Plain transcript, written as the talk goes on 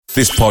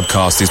This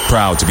podcast is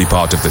proud to be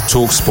part of the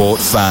TalkSport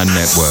Fan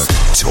Network.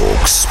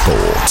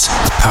 TalkSport.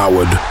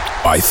 Powered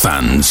by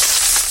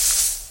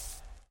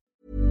fans.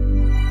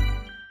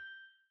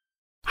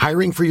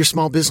 Hiring for your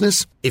small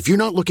business? If you're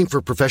not looking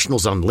for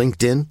professionals on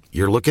LinkedIn,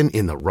 you're looking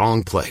in the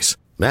wrong place.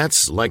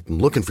 That's like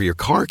looking for your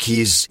car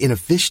keys in a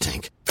fish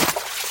tank.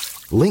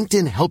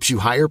 LinkedIn helps you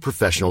hire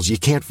professionals you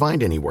can't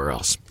find anywhere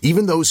else,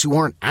 even those who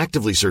aren't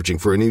actively searching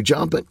for a new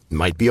job but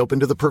might be open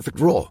to the perfect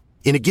role.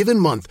 In a given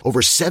month,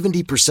 over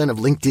 70% of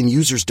LinkedIn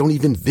users don't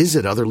even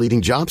visit other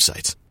leading job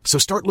sites. So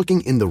start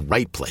looking in the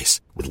right place.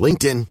 With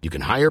LinkedIn, you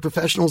can hire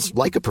professionals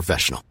like a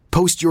professional.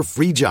 Post your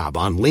free job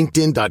on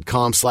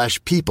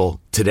linkedin.com/people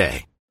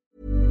today.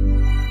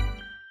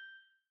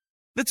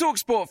 The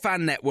TalkSport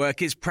Fan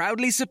Network is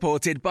proudly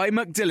supported by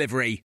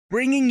McDelivery,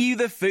 bringing you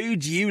the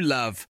food you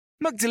love.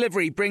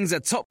 McDelivery brings a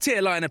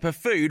top-tier lineup of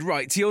food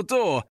right to your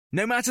door.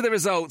 No matter the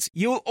result,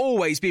 you'll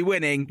always be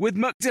winning with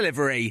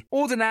McDelivery.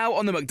 Order now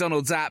on the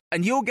McDonald's app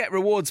and you'll get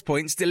rewards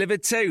points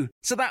delivered too.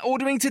 So that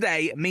ordering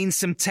today means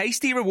some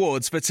tasty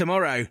rewards for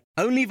tomorrow.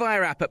 Only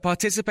via app at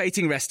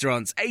participating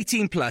restaurants.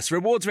 18 plus.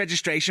 Rewards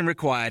registration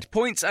required.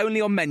 Points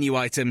only on menu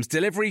items.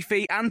 Delivery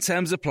fee and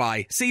terms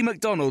apply. See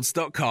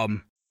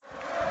mcdonalds.com.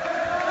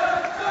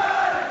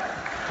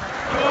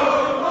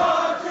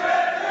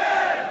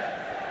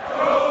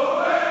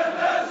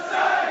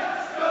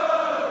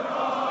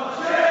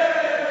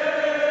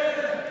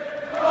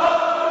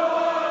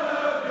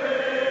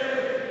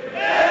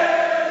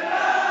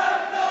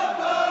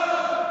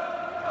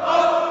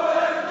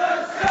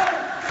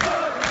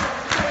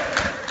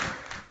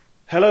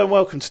 Hello and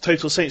welcome to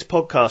Total Saints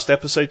Podcast,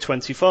 episode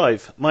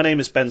 25. My name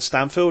is Ben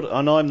Stanfield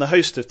and I'm the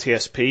host of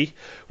TSP.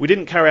 We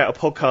didn't carry out a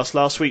podcast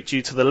last week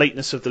due to the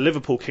lateness of the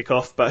Liverpool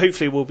kickoff, but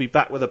hopefully we'll be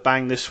back with a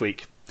bang this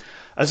week.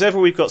 As ever,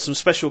 we've got some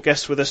special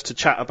guests with us to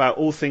chat about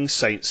all things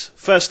Saints.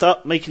 First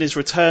up, making his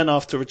return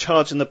after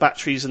recharging the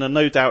batteries in a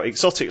no doubt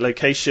exotic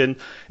location,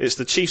 it's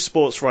the chief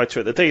sports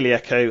writer at the Daily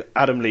Echo,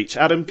 Adam Leach.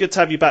 Adam, good to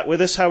have you back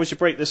with us. How was your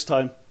break this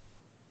time?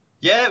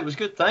 Yeah, it was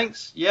good,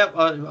 thanks. Yeah,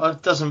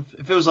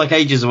 it feels like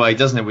ages away,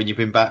 doesn't it, when you've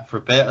been back for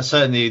a bit?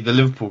 Certainly, the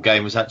Liverpool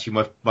game was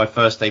actually my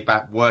first day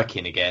back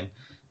working again,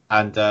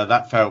 and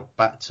that felt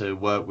back to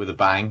work with a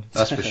bang,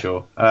 that's for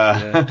sure.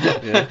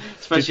 Yeah.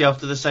 Especially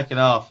after the second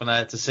half, and I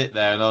had to sit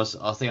there, and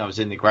I think I was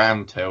in the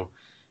ground till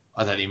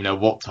I don't even know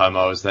what time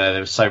I was there.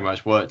 There was so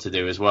much work to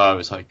do as well. It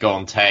was like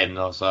gone 10. And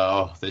I was like,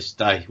 oh, this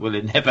day, will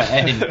it never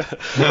end?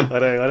 I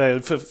know.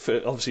 For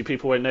obviously,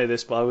 people won't know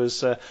this,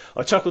 but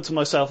I chuckled to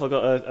myself. I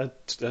got a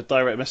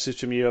direct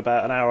message from you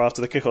about an hour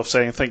after the kickoff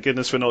saying, thank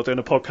goodness we're not doing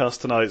a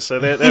podcast tonight. So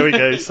there we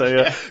go. So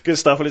Yeah. Good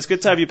stuff. Well, it's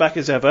good to have you back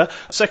as ever.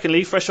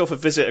 Secondly, fresh off a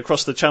visit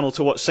across the channel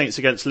to watch Saints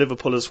against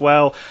Liverpool as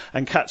well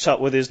and catch up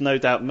with his no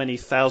doubt many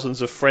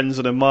thousands of friends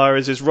and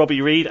admirers is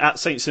Robbie Reid at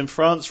Saints in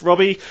France.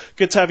 Robbie,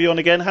 good to have you on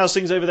again. How's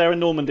things over there in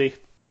Normandy?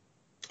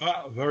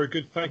 Very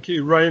good, thank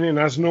you. Raining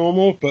as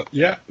normal, but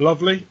yeah,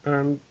 lovely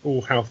and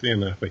all healthy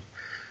and happy.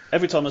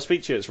 Every time I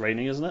speak to you, it's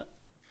raining, isn't it?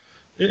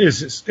 It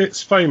is.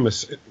 It's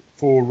famous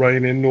for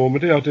rain in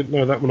Normandy. I didn't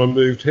know that when I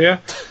moved here.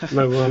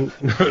 No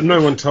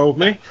one told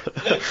me.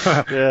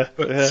 No,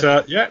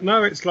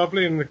 it's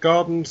lovely and the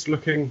garden's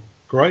looking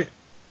great.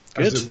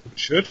 Good. As it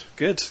should.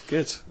 Good.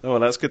 Oh, well,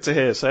 that's good to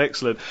hear. So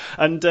excellent.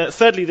 And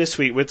thirdly, this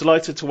week, we're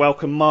delighted to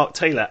welcome Mark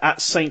Taylor at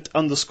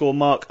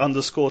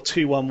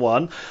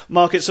Saint_Mark_211.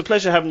 Mark, it's a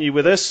pleasure having you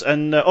with us.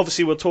 And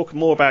obviously, we'll talk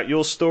more about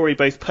your story,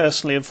 both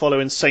personally and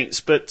following Saints.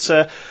 But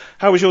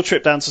how was your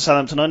trip down to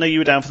Southampton? I know you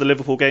were down for the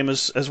Liverpool game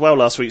as well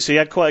last week. So you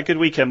had quite a good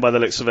weekend by the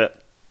looks of it.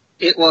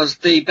 It was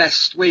the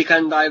best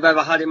weekend I've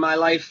ever had in my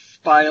life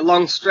by a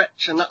long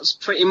stretch, and that's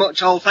pretty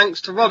much all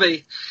thanks to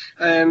Robbie.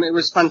 It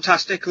was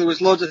fantastic. There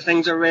was loads of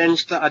things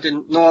arranged that I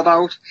didn't know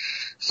about,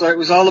 so it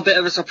was all a bit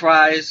of a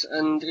surprise,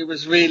 and it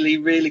was really,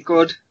 really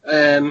good.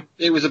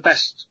 It was the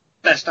best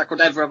I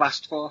could ever have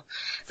asked for.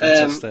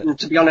 And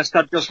to be honest,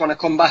 I just want to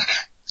come back.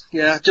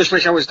 Yeah, I just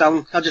wish I was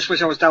down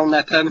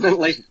there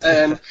permanently.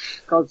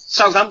 Because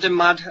Southampton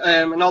mad,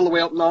 and all the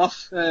way up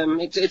north.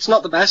 It's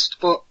not the best,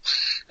 but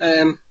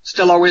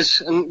still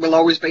always and will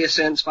always be a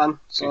Saints fan.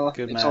 So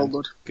it's all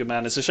good. Good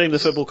man. It's a shame the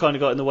football kind of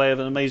got in the way of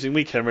an amazing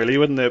weekend, really,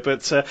 wouldn't it?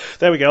 But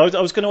there we go.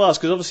 I was going to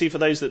ask, because obviously for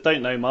those that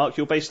don't know, Mark,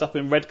 you're based up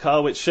in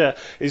Redcar, which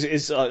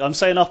is I'm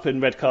saying up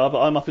in Redcar, but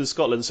I'm up in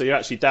Scotland, so you're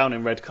actually down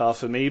in Redcar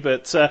for me.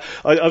 But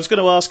I was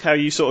going to ask how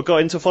you sort of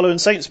got into following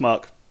Saints,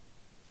 Mark.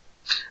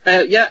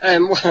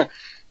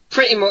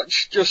 Pretty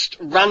much just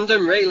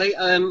random, really.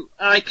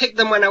 I picked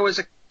them when I was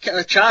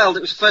a child.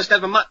 It was the first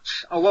ever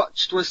match I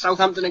watched was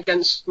Southampton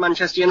against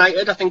Manchester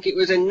United. I think it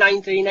was in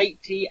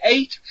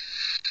 1988.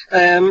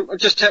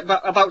 Just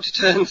about to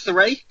turn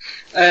 3.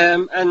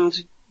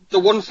 And the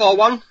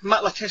 1-4-1.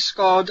 Matt Lattis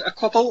scored a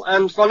couple,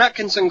 and Ron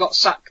Atkinson got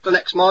sacked the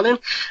next morning.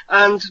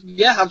 And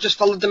yeah, I've just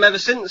followed them ever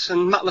since,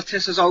 and Matt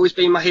Lattis has always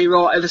been my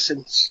hero ever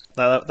since.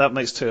 That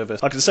makes two of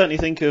us. I can certainly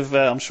think of,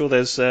 I'm sure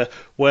there's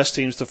worse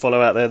teams to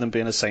follow out there than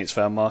being a Saints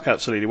fan, Mark,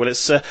 absolutely. Well,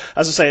 it's as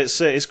I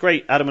say, it's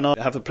great, Adam and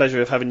I have the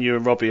pleasure of having you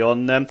and Robbie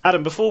on.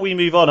 Adam, before we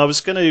move on, I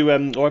was going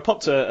to, I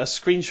popped a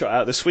screenshot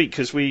out this week,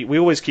 because we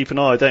always keep an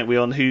eye, don't we,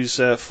 on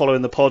who's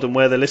following the pod and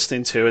where they're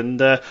listening to,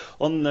 and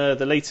on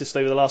the latest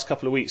over the last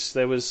couple of weeks,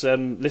 there was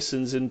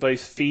listens in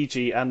both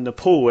Fiji and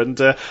Nepal, and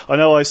I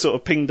know I sort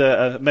of pinged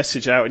a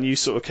message out, and you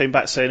sort of came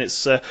back saying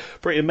it's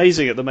pretty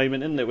amazing at the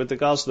moment, isn't it, with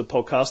regards to the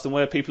podcast and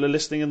where people are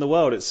listening in the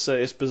world.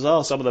 It's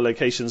bizarre, some of the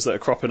locations that are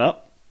cropping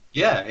up.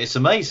 Yeah, it's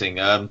amazing.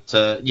 I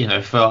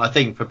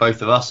think for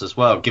both of us as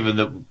well, given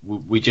that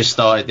we just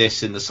started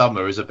this in the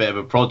summer as a bit of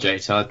a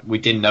project, and we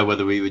didn't know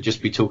whether we would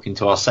just be talking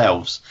to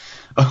ourselves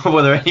or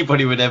whether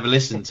anybody would ever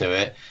listen to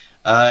it.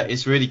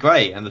 It's really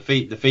great, and the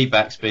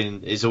feedback's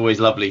is always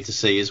lovely to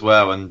see as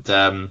well, and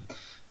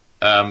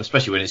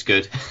especially when it's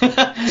good.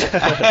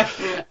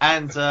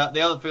 And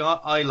the other thing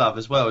I love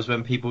as well is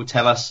when people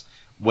tell us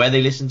where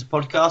they listen to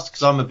podcasts,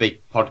 because I'm a big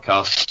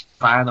podcast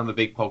fan, I'm a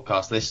big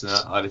podcast listener,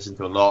 I listen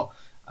to a lot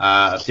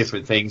of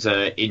different things,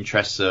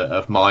 interests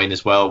of mine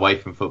as well, away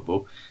from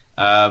football.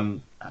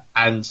 And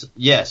I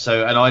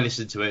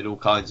listen to it in all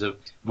kinds of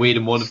weird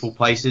and wonderful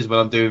places when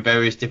I'm doing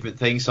various different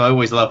things. So I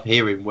always love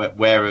hearing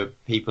where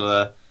people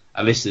are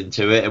listening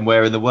to it and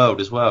where in the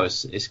world as well.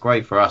 It's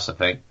great for us, I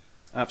think.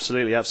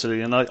 Absolutely.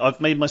 And I've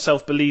made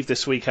myself believe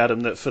this week, Adam,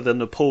 that for the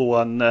Nepal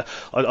one,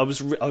 I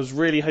was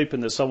really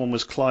hoping that someone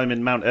was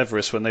climbing Mount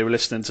Everest when they were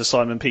listening to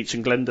Simon Peach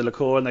and Glenn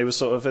Delacour, and they were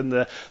sort of in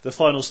the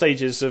final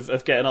stages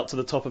of getting up to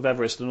the top of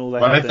Everest and all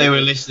that. Well, if they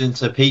were listening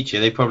to Peachy,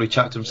 they probably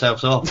chucked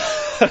themselves off.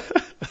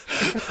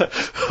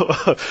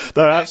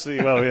 No,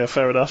 absolutely. Well, yeah,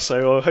 fair enough.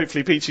 So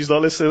hopefully Peachy's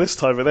not listening this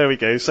time, but there we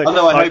go. So,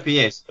 I hope he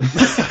is. There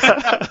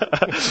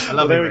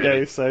we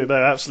go. So, no,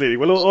 absolutely.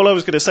 Well, all I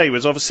was going to say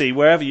was, obviously,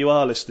 wherever you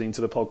are listening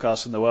to the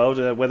podcast in the world,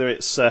 whether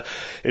it's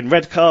in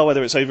Redcar,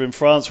 whether it's over in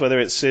France, whether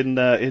it's in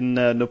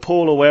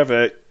Nepal or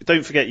wherever,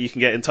 don't forget you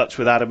can get in touch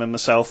with Adam and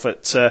myself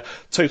at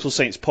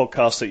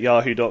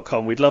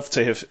totalsaintspodcast@yahoo.com. We'd love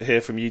to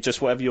hear from you,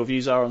 just whatever your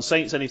views are on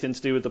Saints, anything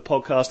to do with the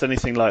podcast,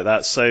 anything like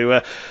that.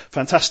 So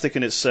fantastic,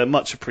 and it's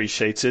much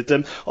appreciated.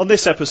 On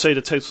this episode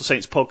of Total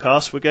Saints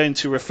Podcast, we're going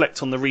to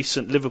reflect on the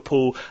recent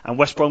Liverpool and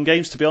West Brom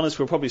games. To be honest,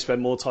 we'll probably spend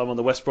more time on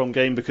the West Brom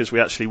game because we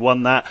actually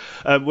won that.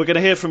 We're going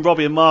to hear from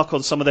Robbie and Mark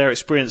on some of their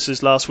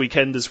experiences last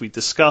weekend, as we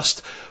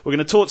discussed. We're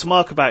going to talk to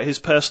Mark about his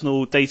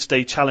personal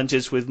day-to-day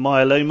challenges with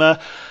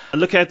myeloma,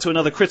 and look ahead to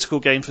another critical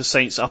game for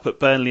Saints up at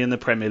Burnley in the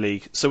Premier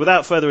League. So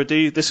without further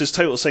ado, this is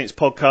Total Saints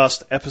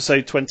Podcast,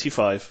 episode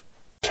 25.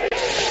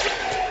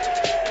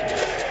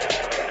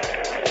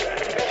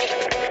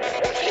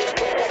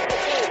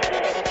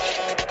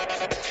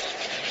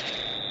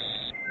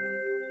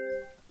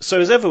 So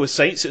as ever with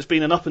Saints, it's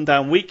been an up and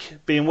down week,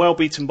 being well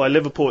beaten by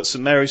Liverpool at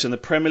St Mary's in the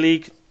Premier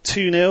League,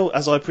 2-0,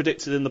 as I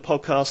predicted in the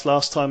podcast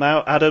last time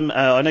out. Adam,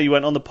 I know you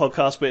weren't on the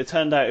podcast, but it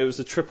turned out it was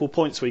a triple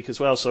points week as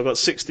well, so I got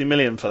 60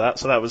 million for that,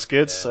 so that was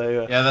good.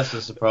 Yeah, yeah, that's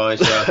a surprise.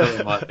 Yeah, I thought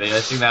it might be.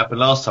 I think that happened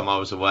last time I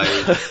was away.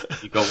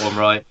 You got one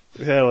right.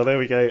 Yeah, well, there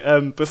we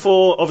go.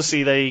 Before,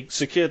 obviously, they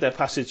secured their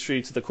passage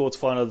through to the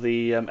quarter-final of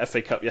the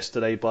FA Cup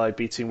yesterday by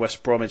beating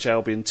West Bromwich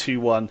Albion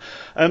 2-1.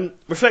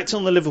 Reflecting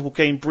on the Liverpool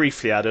game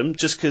briefly, Adam,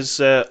 just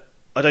because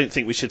I don't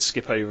think we should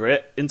skip over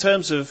it. In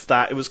terms of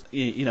that, it was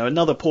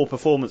another poor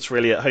performance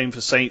really at home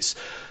for Saints.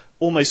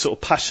 Almost sort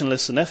of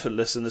passionless and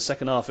effortless in the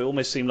second half. It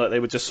almost seemed like they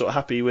were just sort of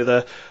happy with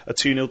a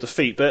 2-0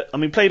 defeat. But, I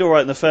mean, played all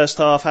right in the first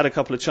half, had a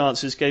couple of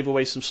chances, gave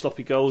away some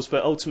sloppy goals,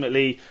 but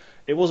ultimately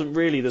it wasn't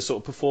really the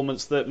sort of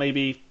performance that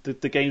maybe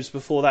the games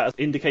before that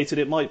indicated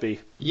it might be.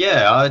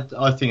 Yeah,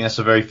 I think that's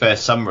a very fair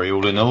summary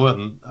all in all,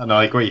 and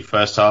I agree.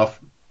 First half,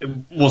 it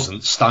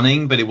wasn't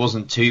stunning, but it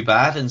wasn't too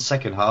bad. And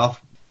second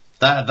half,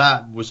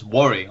 that was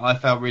worrying. I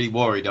felt really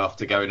worried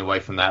after going away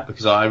from that,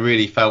 because I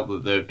really felt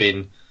that there had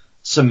been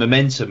some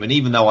momentum. And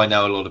even though I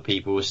know a lot of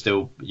people were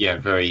still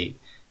very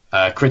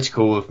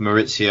critical of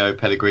Maurizio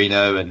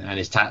Pellegrino and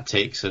his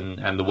tactics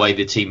and the way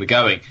the team were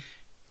going,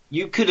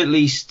 you could at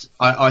least,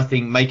 I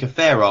think, make a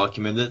fair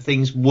argument that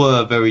things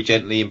were very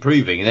gently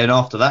improving. And then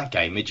after that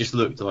game, it just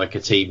looked like a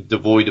team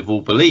devoid of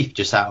all belief,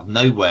 just out of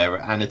nowhere,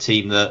 and a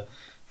team that,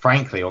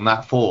 frankly, on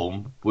that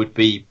form, would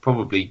be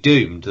probably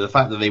doomed. The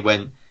fact that they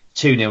went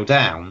 2-0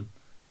 down,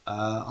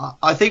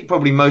 I think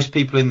probably most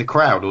people in the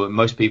crowd, or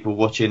most people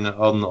watching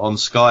on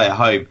Sky at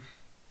home,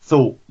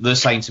 thought the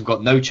Saints have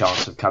got no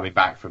chance of coming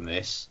back from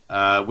this,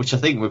 which I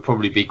think would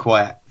probably be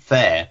quite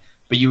fair.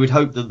 But you would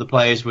hope that the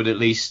players would at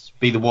least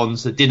be the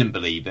ones that didn't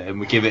believe it and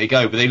would give it a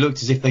go. But they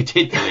looked as if they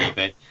did believe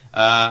it,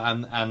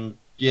 and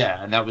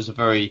that was a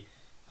very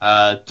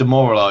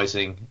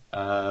demoralising,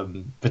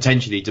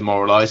 potentially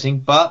demoralising.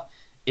 But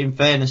in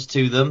fairness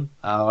to them,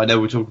 I know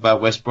we're talking about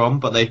West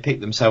Brom, but they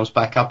picked themselves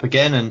back up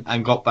again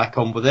and got back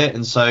on with it.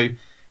 And so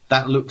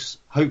that looks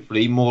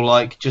hopefully more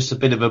like just a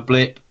bit of a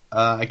blip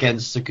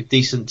against a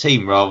decent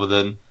team, rather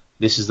than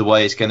this is the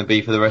way it's going to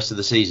be for the rest of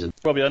the season.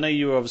 Robbie, I know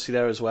you were obviously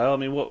there as well. I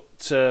mean, what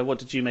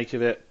did you make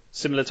of it?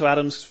 Similar to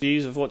Adam's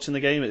views of watching the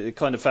game, it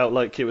kind of felt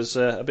like it was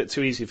a bit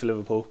too easy for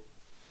Liverpool.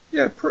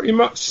 Yeah, pretty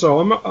much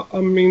so.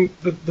 I mean,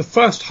 the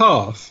first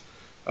half,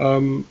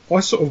 I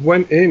sort of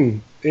went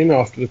in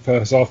after the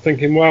first half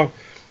thinking, well,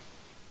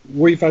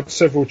 we've had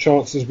several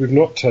chances we've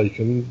not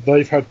taken.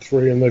 They've had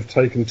 3 and they've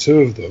taken 2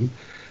 of them.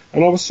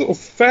 And I was sort of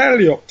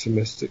fairly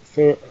optimistic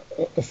for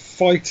a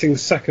fighting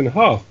second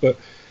half. But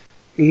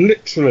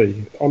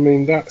literally, I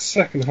mean, that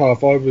second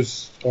half, I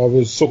was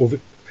sort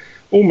of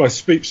almost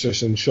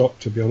speechless and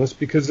shocked, to be honest,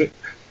 because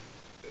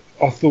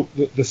I thought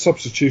that the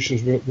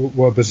substitutions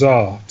were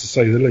bizarre, to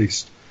say the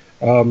least.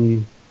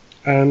 And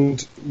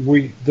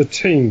the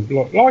team,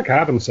 like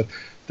Adam said,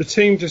 the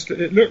team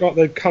it looked like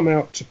they'd come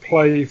out to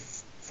play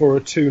for a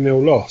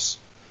 2-0 loss.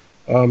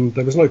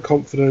 There was no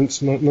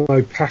confidence,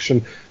 no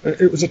passion.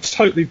 It was a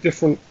totally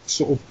different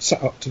sort of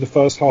setup to the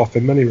first half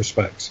in many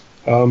respects.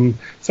 So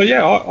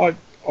yeah, I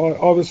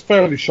was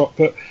fairly shocked,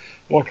 but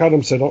like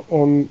Adam said,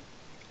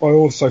 I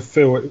also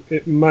feel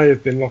it may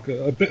have been like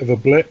a bit of a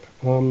blip.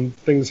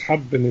 Things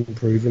had been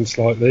improving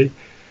slightly,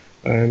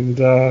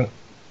 and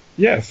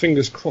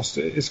fingers crossed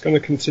it's going to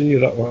continue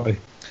that way.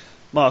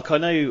 Mark, I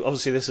know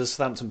obviously this is a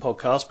Southampton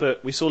podcast,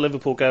 but we saw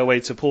Liverpool go away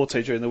to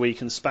Porto during the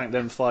week and spank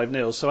them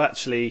 5-0. So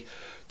actually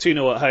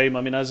 2-0 at home.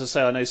 I mean, as I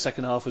say, I know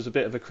second half was a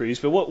bit of a cruise,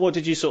 but what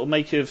did you sort of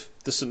make of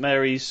the St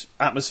Mary's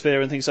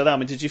atmosphere and things like that? I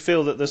mean, did you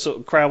feel that the sort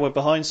of crowd were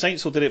behind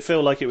Saints, or did it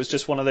feel like it was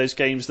just one of those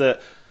games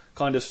that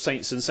kind of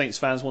Saints and Saints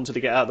fans wanted to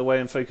get out of the way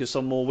and focus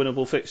on more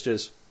winnable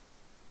fixtures?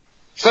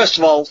 First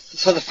of all,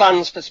 for the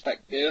fans'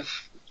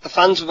 perspective, the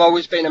fans have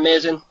always been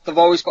amazing. They've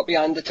always got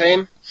behind the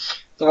team.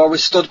 They've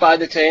always stood by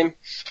the team.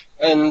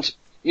 And,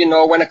 you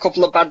know, when a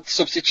couple of bad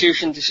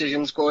substitution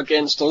decisions go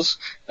against us,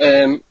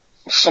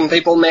 some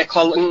people may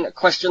call and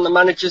question the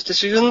manager's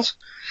decisions.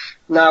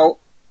 Now,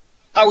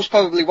 I was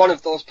probably one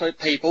of those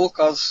people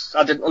because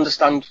I didn't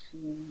understand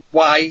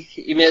why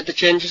he made the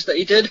changes that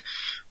he did.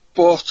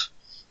 But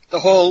the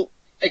whole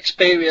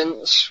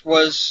experience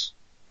was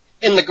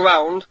in the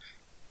ground,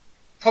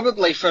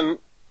 probably from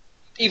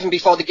even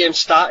before the game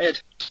started.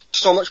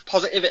 So much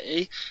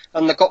positivity,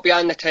 and they got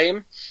behind the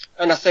team.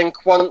 And I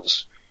think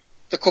once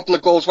the couple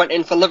of goals went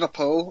in for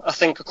Liverpool, I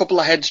think a couple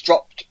of heads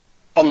dropped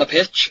on the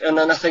pitch, and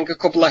then I think a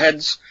couple of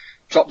heads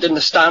dropped in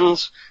the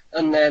stands,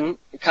 and then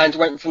it kind of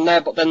went from there.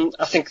 But then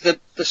I think the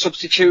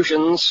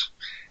substitutions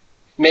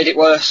made it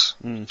worse.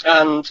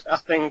 And I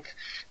think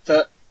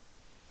that,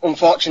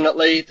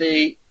 unfortunately,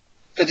 the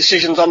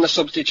decisions on the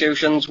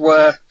substitutions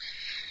were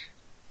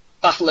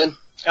baffling,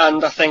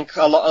 and I think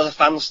a lot of the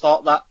fans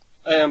thought that.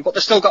 But they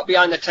still got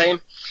behind the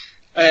team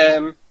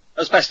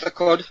as best they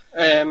could,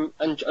 and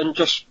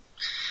just,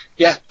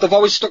 yeah, they've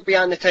always stuck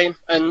behind the team,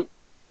 and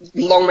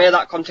long may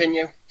that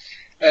continue.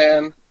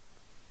 A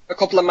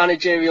couple of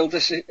managerial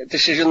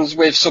decisions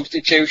with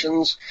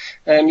substitutions,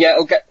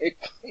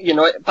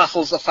 it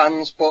baffles the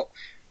fans, but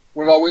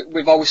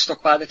we've always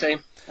stuck by the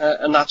team,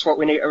 and that's what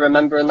we need to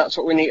remember, and that's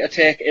what we need to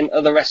take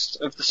into the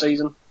rest of the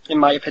season, in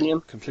my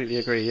opinion. Completely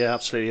agree, yeah,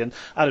 absolutely. And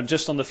Adam,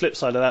 just on the flip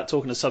side of that,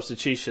 talking of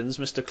substitutions,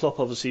 Mr. Klopp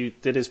obviously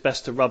did his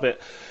best to rub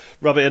it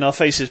in our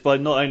faces by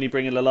not only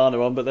bringing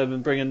Lallana on, but they've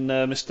been bringing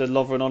Mr.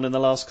 Lovren on in the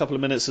last couple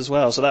of minutes as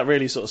well. So that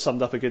really sort of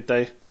summed up a good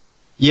day.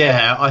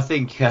 Yeah, I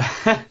think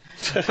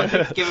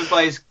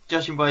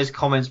judging by his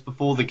comments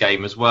before the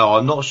game as well,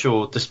 I'm not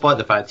sure, despite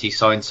the fact he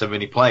signed so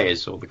many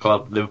players, or the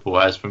club Liverpool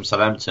has from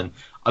Southampton,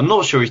 I'm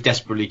not sure he's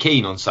desperately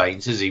keen on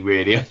Saints, is he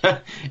really?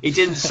 He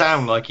didn't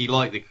sound like he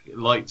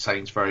liked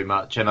Saints very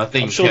much, and I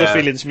think I'm sure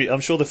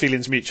the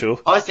feeling's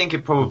mutual. I think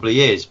it probably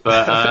is,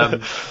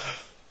 but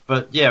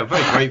but yeah,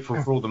 very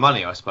grateful for all the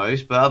money, I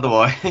suppose. But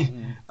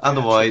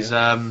otherwise,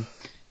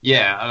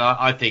 yeah, and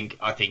I think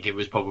it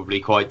was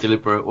probably quite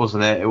deliberate,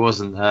 wasn't it? It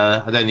wasn't.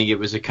 I don't think it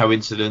was a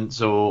coincidence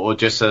or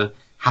just a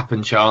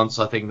happen chance.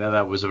 I think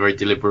that was a very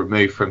deliberate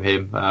move from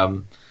him.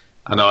 And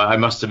I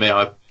must admit,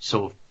 I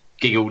sort of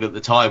giggled at the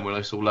time when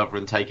I saw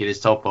Lovren taking his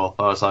top off.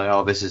 I was like,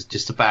 oh, this is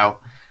just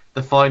about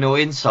the final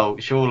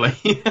insult, surely.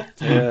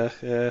 Yeah.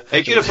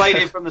 They could have played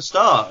it from the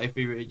start. If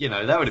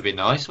that would have been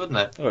nice, wouldn't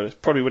it? Well, it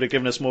probably would have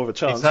given us more of a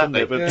chance,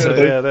 exactly. Wouldn't it?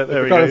 But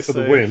there we go. For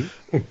the win.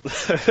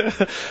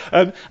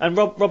 And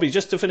Robbie,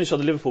 just to finish on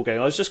the Liverpool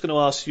game, I was just going to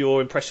ask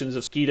your impressions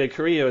of Guido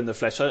Carrillo in the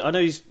flesh. I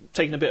know he's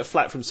taken a bit of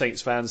flack from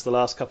Saints fans the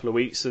last couple of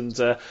weeks, and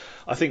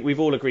I think we've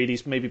all agreed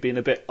he's maybe been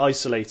a bit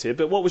isolated.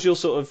 But what was your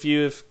sort of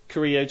view of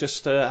Carrillo,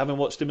 just having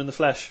watched him in the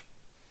flesh?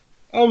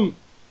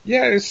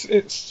 Yeah,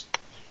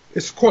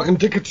 it's quite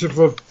indicative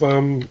of,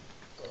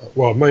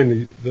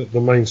 mainly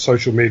the main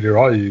social media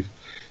I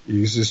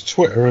use is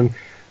Twitter,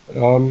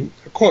 and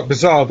quite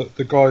bizarre that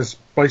the guy's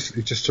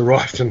basically just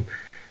arrived, and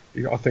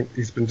I think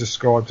he's been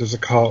described as a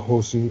cart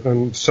horse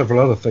and several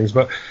other things.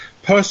 But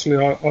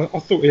personally, I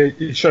thought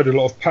he showed a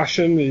lot of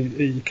passion.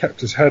 He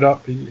kept his head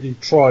up. He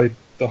tried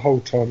the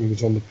whole time he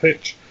was on the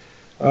pitch,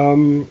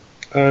 and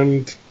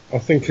I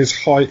think his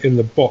height in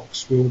the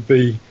box will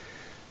be.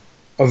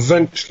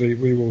 Eventually,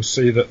 we will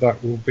see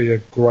that will be a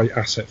great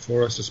asset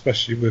for us,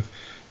 especially with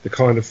the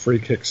kind of free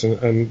kicks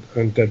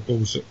and dead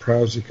balls that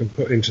Prowsey can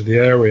put into the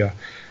area.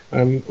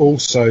 And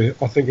also,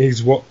 I think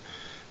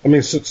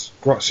since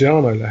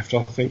Graziano left,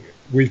 I think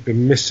we've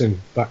been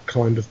missing that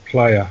kind of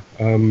player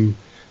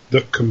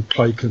that can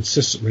play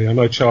consistently. I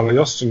know Charlie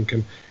Austin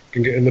can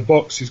get in the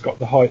box, he's got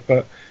the height,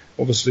 but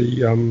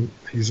obviously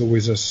he's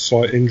always a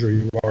slight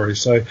injury worry.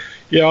 So,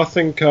 yeah, I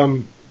think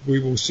we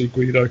will see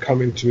Guido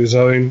come into his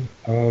own,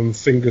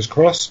 fingers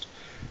crossed,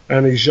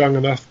 and he's young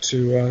enough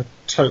to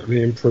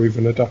totally improve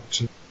and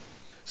adapt.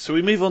 So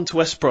we move on to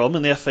West Brom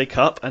and the FA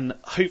Cup, and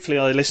hopefully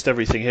I list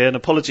everything here, and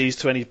apologies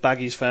to any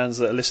Baggies fans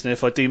that are listening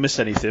if I do miss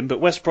anything,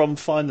 but West Brom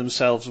find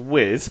themselves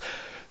with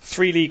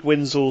 3 league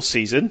wins all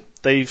season.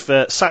 They've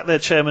sacked their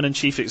chairman and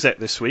chief exec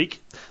this week.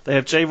 They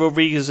have Jay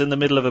Rodriguez in the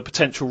middle of a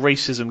potential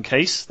racism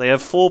case. They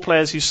have 4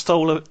 players who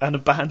stole and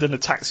abandoned a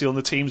taxi on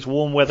the team's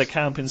warm weather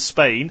camp in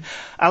Spain.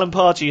 Alan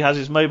Pardew has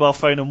his mobile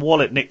phone and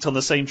wallet nicked on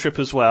the same trip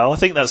as well. I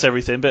think that's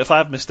everything, but if I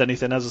have missed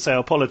anything, as I say, I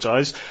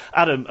apologise.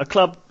 Adam, a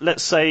club,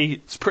 let's say,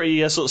 it's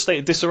pretty sort of state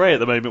of disarray at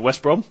the moment,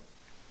 West Brom.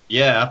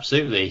 Yeah,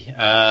 absolutely.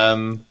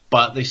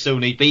 But they still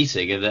need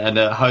beating, and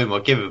at home, I'll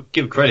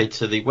give credit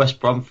to the West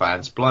Brom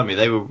fans. Blimey,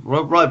 they were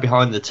right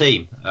behind the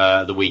team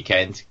the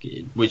weekend.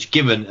 Which,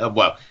 given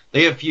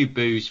they had a few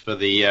boos for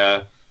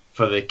the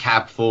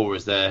Cab Four,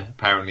 as they're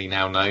apparently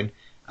now known.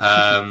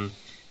 But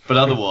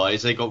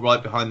otherwise, they got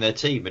right behind their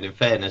team, and in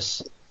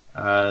fairness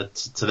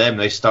to them,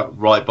 they stuck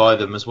right by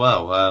them as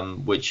well.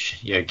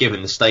 Which,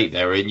 given the state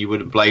they're in, you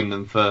wouldn't blame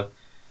them for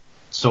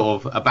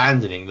sort of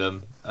abandoning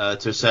them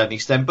to a certain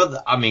extent.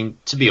 But I mean,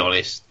 to be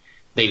honest,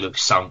 they look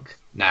sunk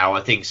now.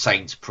 I think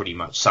Saints pretty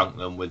much sunk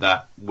them with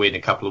that win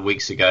a couple of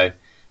weeks ago.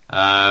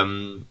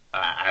 And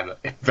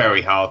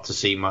very hard to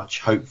see much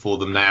hope for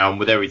them now. And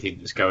with everything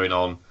that's going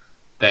on,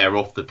 they're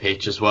off the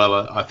pitch as well.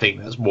 I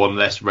think that's one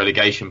less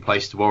relegation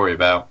place to worry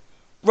about.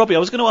 Robbie, I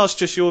was going to ask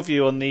just your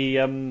view on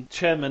the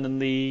chairman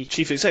and the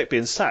chief exec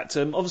being sacked.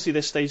 Obviously,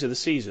 this stage of the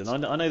season, I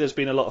know there's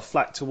been a lot of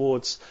flack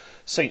towards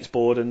Saints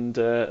board and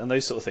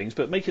those sort of things,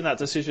 but making that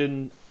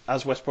decision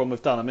as West Brom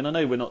have done, I mean, I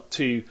know we're not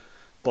too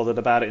bothered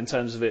about it in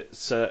terms of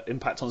its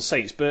impact on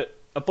Saints, but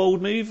a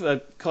bold move,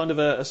 a kind of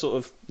a sort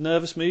of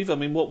nervous move. I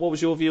mean, what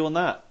was your view on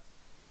that?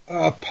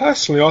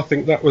 Personally, I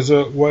think that was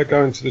we're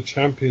going to the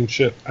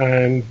Championship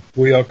and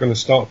we are going to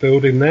start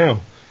building now.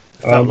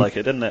 It felt like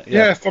it, didn't it?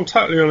 Yeah, if I'm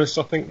totally honest,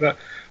 I think that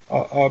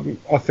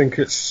I think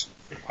it's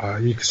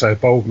you could say a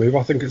bold move.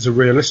 I think it's a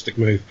realistic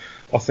move.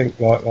 I think,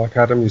 like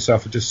Adam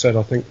yourself had just said,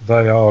 I think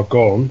they are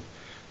gone.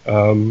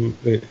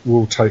 It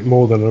will take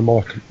more than a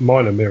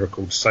minor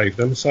miracle to save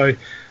them. So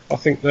I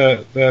think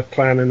they're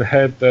planning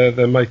ahead.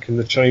 They're making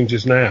the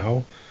changes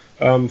now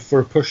for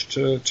a push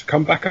to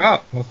come back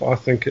up. I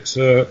think it's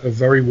a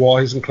very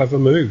wise and clever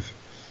move.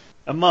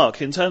 And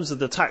Mark, in terms of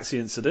the taxi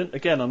incident,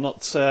 again, I'm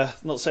not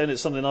saying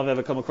it's something I've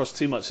ever come across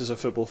too much as a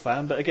football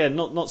fan, but again,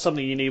 not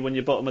something you need when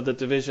you're bottom of the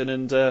division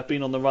and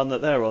being on the run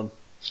that they're on.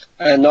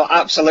 No,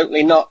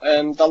 absolutely not.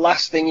 The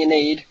last thing you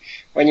need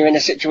when you're in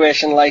a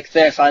situation like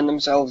they find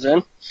themselves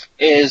in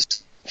is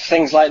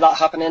things like that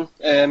happening,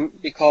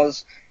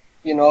 because,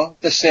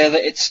 they say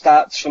that it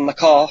starts from the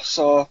core,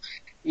 so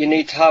you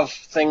need to have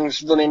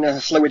things running in a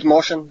fluid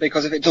motion,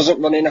 because if it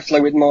doesn't run in a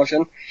fluid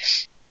motion,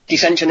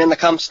 dissension in the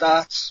camp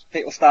starts,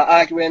 people start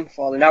arguing,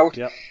 falling out,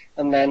 yep.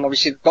 And then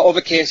obviously they've got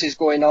other cases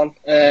going on,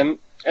 and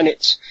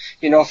it's,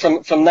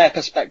 from their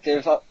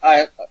perspective,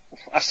 I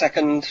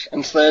second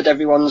and third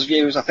everyone's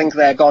views. I think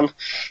they're gone,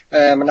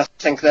 and I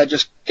think they're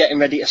just getting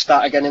ready to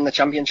start again in the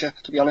Championship,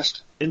 to be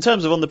honest. In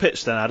terms of on the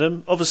pitch then,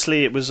 Adam,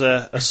 obviously it was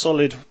a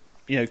solid,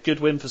 good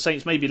win for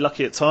Saints, maybe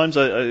lucky at times.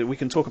 We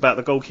can talk about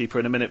the goalkeeper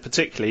in a minute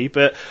particularly,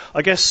 but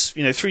I guess,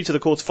 through to the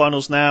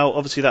quarterfinals now,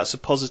 obviously that's a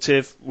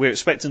positive. We're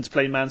expecting to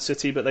play Man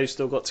City, but they've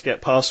still got to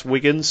get past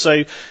Wigan.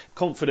 So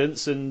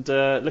confidence and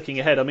looking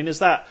ahead, I mean, is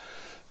that,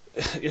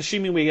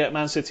 assuming we get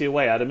Man City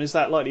away, Adam, is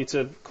that likely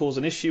to cause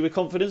an issue with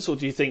confidence, or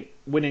do you think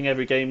winning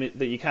every game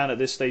that you can at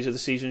this stage of the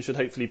season should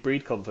hopefully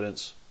breed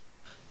confidence?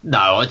 No,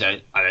 I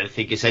don't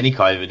think it's any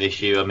kind of an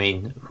issue. I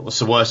mean, what's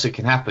the worst that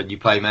can happen? You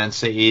play Man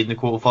City in the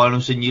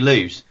quarterfinals and you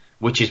lose,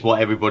 which is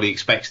what everybody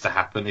expects to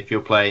happen if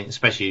you're playing,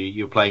 especially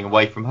you're playing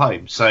away from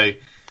home. So,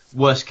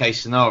 worst case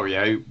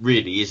scenario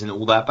really isn't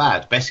all that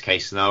bad. Best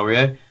case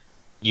scenario,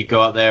 you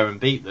go out there and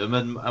beat them,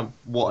 and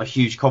what a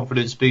huge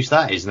confidence boost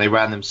that is. And they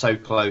ran them so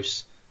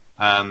close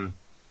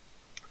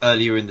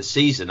earlier in the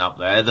season up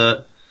there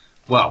that,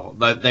 well,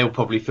 they'll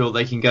probably feel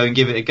they can go and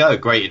give it a go.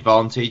 Great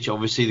advantage.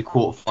 Obviously, the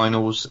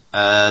quarterfinals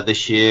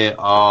this year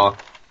are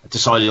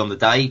decided on the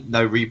day,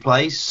 no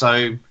replays.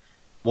 So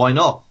why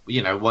not?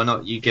 Why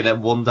not? You get it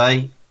one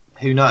day.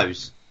 Who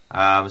knows?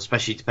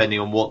 Especially depending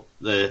on what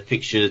the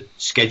fixture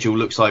schedule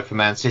looks like for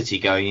Man City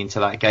going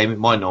into that game. It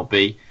might not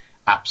be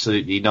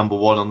absolutely number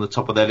one on the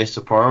top of their list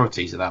of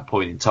priorities at that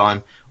point in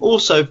time.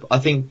 Also, I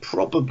think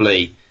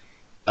probably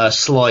a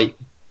slight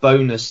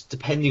bonus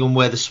depending on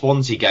where the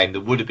Swansea game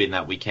that would have been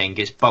that weekend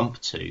gets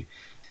bumped to.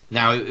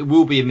 Now it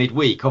will be a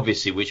midweek,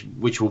 obviously,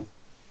 which will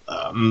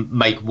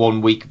make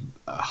 1 week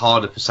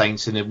harder for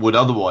Saints than it would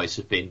otherwise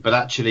have been. But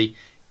actually,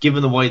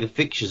 given the way the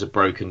fixtures are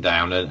broken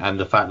down and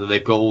the fact that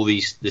they've got all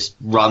this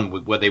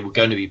run where they were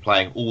going to be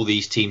playing all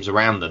these teams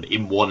around them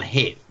in one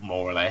hit,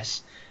 more or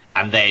less,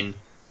 and then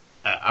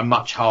a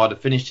much harder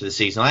finish to the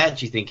season, I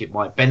actually think it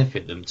might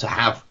benefit them to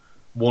have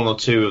one or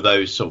two of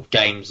those sort of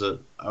games that,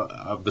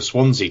 of the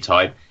Swansea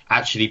type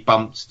actually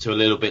bumped to a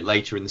little bit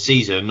later in the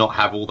season and not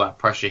have all that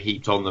pressure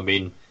heaped on them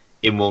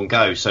in one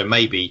go. So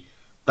maybe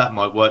that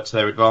might work to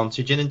their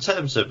advantage. And in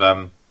terms of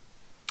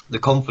the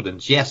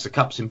confidence, yes, the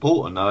cup's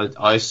important.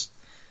 I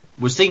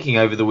was thinking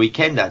over the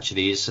weekend,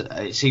 actually,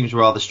 it seems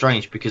rather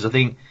strange because I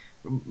think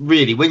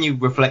really when you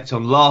reflect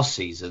on last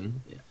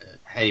season,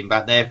 heading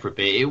back there for a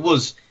bit, it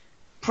was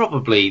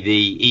probably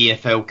the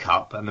EFL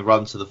Cup and the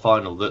run to the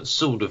final that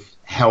sort of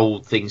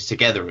held things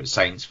together at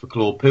Saints for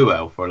Claude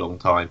Puel for a long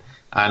time.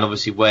 And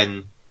obviously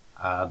when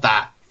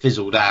that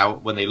fizzled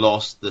out, when they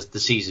lost, the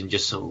season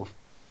just sort of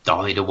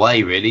died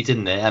away, really,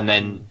 didn't it? And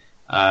then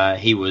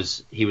he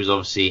was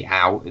obviously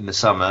out in the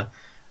summer.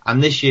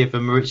 And this year for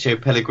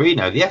Maurizio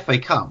Pellegrino, the FA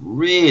Cup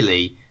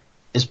really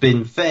has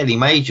been fairly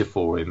major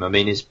for him. I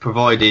mean, it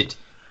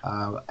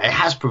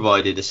has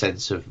provided a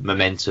sense of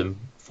momentum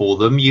for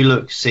them. You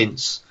look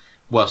since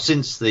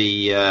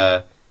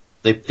they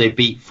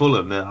beat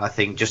Fulham, I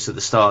think, just at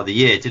the start of the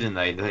year, didn't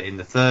they? In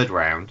the third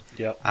round.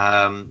 Yep.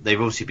 They've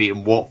obviously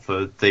beaten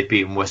Watford. They've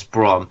beaten West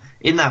Brom.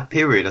 In that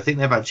period, I think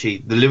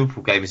the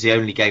Liverpool game is the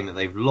only game that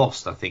they've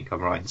lost, I think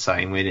I'm right in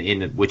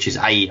saying, which is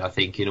 8, I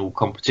think, in all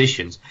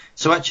competitions.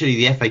 So actually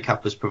the FA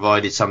Cup has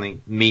provided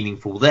something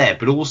meaningful there.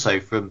 But also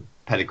from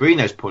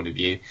Pellegrino's point of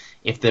view,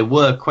 if there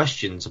were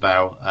questions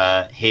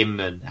about him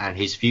and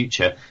his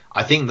future,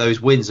 I think those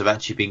wins have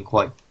actually been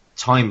quite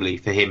timely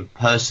for him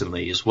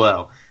personally as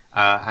well,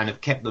 and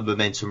have kept the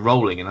momentum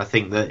rolling. And I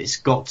think that it's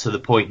got to the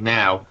point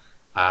now,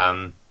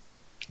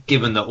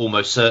 given that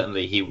almost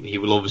certainly he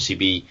will obviously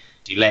be,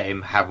 you let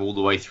him have all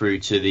the way through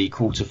to the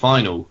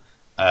quarter-final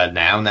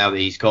now that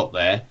he's got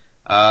there.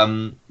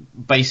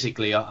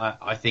 Basically,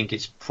 I think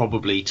it's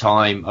probably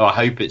time, or I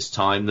hope it's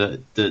time,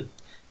 that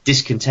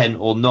discontent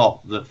or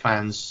not, that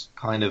fans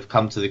kind of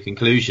come to the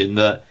conclusion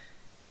that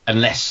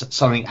unless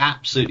something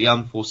absolutely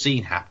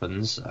unforeseen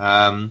happens,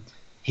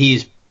 he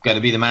is going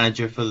to be the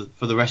manager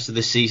for the rest of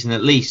this season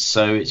at least.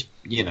 So it's,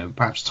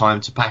 perhaps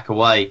time to pack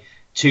away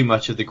too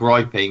much of the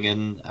griping,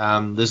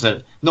 and there's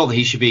not that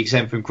he should be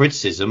exempt from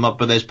criticism,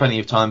 but there's plenty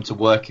of time to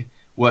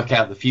work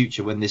out the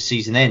future when this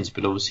season ends.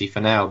 But obviously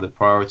for now the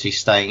priority is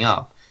staying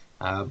up.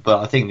 But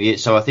I think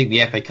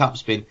the FA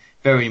Cup's been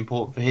very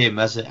important for him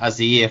as the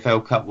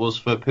EFL Cup was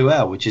for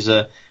Puel, which is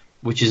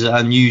an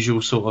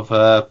unusual sort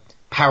of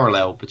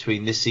parallel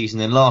between this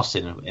season and last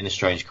in a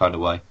strange kind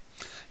of way.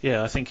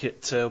 Yeah, I think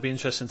it'll be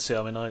interesting to see.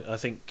 I mean, I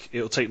think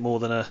it'll take more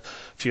than a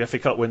few FA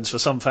Cup wins for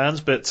some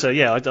fans, but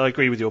I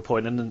agree with your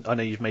point, and I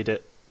know you've made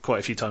it quite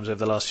a few times over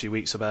the last few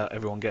weeks about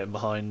everyone getting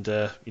behind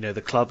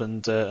the club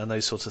and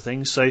those sorts of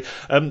things. So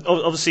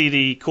obviously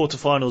the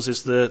quarterfinals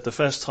is the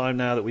first time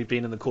now that we've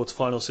been in the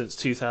quarterfinals since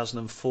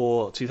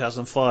 2004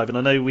 2005, and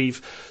I know we've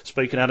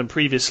spoken, Adam,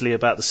 previously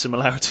about the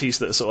similarities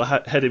that are sort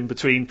of heading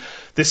between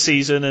this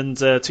season and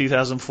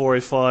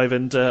 2004-05,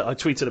 and I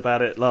tweeted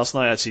about it last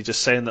night actually,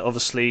 just saying that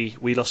obviously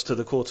we lost to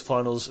the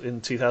quarterfinals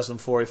in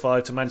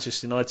 2004-05 to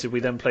Manchester United. We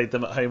then played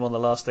them at home on the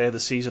last day of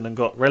the season and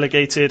got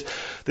relegated.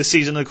 This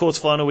season in the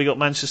quarterfinal we got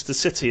Manchester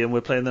City, and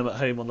we're playing them at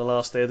home on the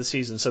last day of the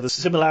season. So the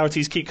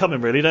similarities keep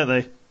coming, really, don't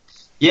they?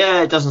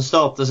 Yeah, it doesn't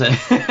stop, does it?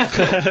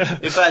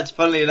 In fact,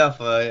 funnily enough,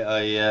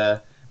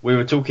 we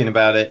were talking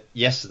about it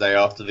yesterday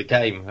after the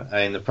game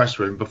in the press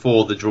room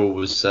before the draw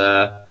was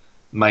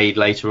made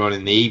later on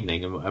in the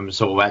evening, and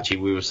sort of actually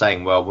we were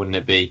saying, well, wouldn't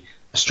it be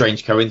a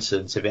strange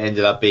coincidence if it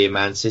ended up being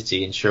Man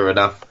City? And sure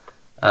enough,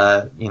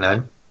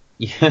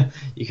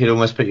 you could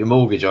almost put your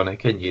mortgage on it,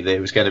 couldn't you? That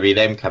it was going to be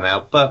them come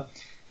out, but.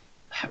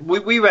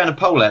 We ran a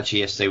poll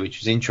actually yesterday, which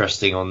was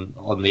interesting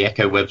on the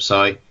Echo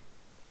website,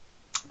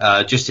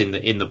 just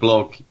in the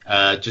blog,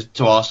 just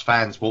to ask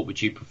fans, what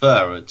would you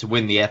prefer, to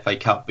win the FA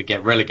Cup but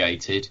get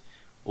relegated,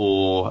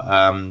 or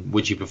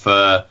would you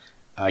prefer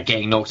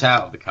getting knocked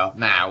out of the cup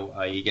now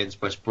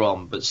against West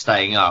Brom but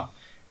staying up?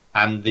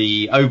 And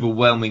the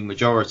overwhelming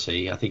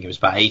majority, I think it was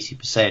about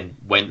 80%,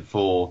 went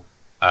for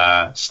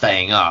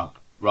staying up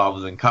rather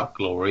than cup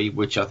glory,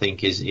 which I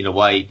think is in a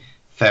way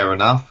fair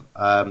enough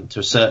to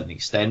a certain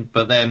extent.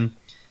 But then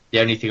the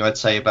only thing I'd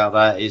say about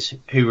that is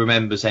who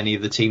remembers any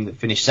of the team that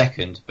finished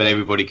second, but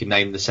everybody can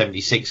name the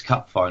 76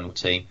 cup final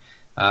team.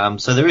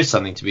 So there is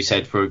something to be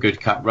said for a good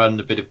cup run,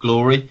 a bit of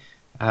glory.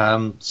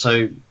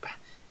 So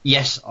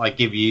yes, I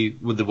give you,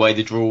 with the way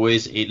the draw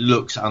is, it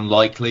looks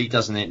unlikely,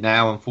 doesn't it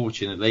now,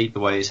 unfortunately,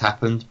 the way it's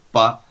happened.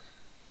 But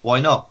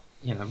why not?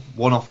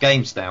 One-off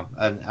games now.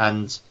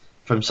 And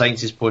from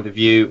Saints' point of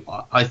view,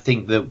 I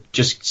think that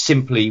just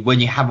simply when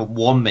you haven't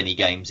won many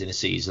games in a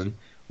season,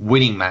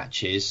 winning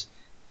matches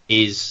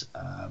is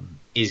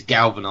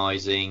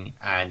galvanising,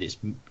 and it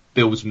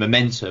builds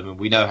momentum, and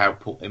we know how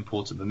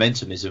important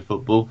momentum is in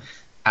football.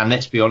 And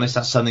let's be honest,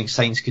 that's something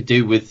Saints could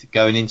do with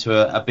going into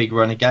a big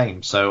run of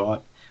games.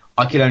 So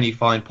I can only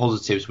find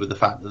positives with the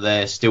fact that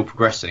they're still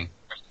progressing.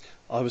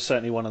 I was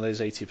certainly one of those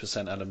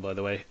 80%, Adam, by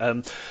the way.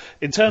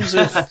 In terms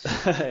of...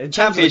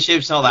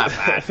 Championship's not that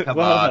bad, come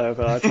on. No,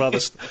 but I'd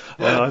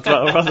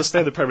rather stay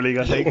in the Premier League,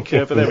 I think.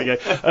 But there we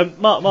go.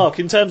 Mark,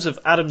 in terms of...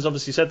 Adam's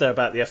obviously said there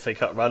about the FA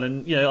Cup run,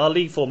 and our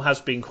league form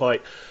has been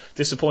quite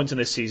disappointing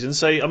this season.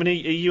 So, I mean, are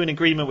you in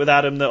agreement with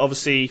Adam that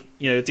obviously,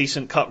 a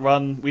decent cup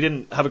run? We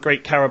didn't have a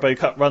great Carabao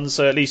Cup run,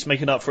 so at least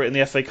making up for it in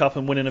the FA Cup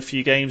and winning a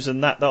few games,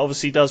 and that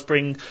obviously does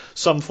bring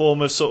some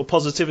form of sort of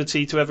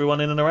positivity to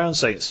everyone in and around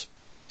Saints.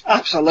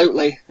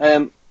 Absolutely.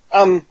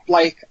 I'm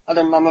like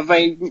Adam, I'm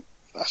a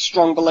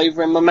strong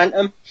believer in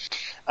momentum,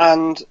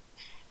 and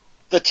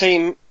the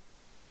team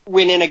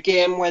winning a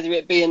game, whether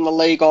it be in the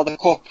league or the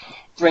cup,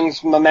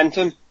 brings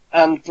momentum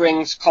and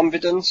brings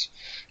confidence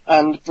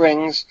and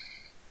brings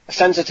a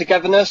sense of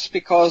togetherness,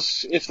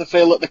 because if they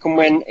feel that they can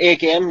win a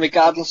game,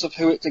 regardless of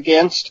who it's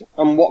against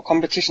and what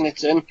competition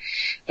it's in,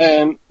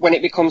 when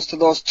it becomes to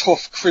those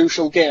tough,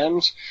 crucial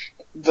games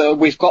that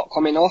we've got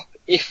coming up,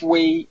 if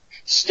we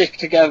stick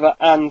together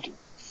and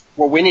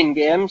we're winning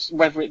games,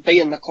 whether it be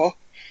in the cup,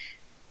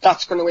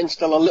 that's going to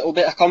instill a little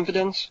bit of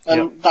confidence,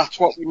 and that's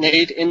what we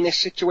need in this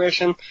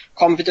situation,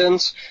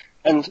 confidence,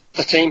 and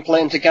the team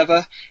playing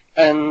together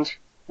and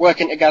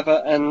working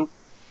together and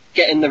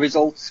getting the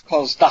results,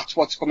 because that's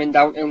what's coming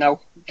down to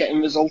now,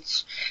 getting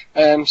results.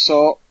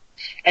 So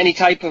any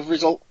type of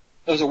result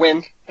as a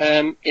win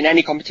in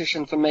any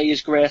competition for me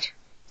is great.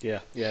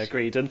 Yeah,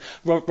 agreed. And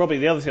Robbie,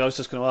 the other thing I was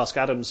just going to ask,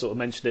 Adam sort of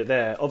mentioned it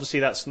there.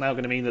 Obviously, that's now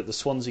going to mean that the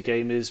Swansea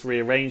game is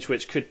rearranged,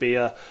 which could be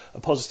a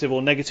positive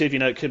or negative.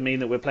 It could mean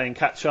that we're playing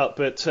catch up,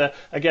 but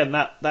again,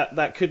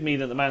 that could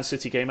mean that the Man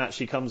City game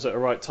actually comes at a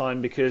right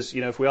time, because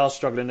if we are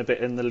struggling a bit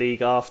in the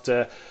league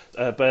after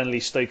Burnley,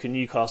 Stoke, and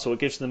Newcastle, it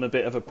gives them a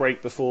bit of a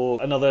break before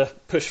another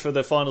push for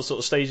the final sort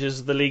of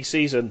stages of the league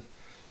season.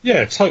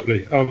 Yeah,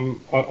 totally.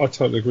 I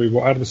totally agree with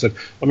what Adam said.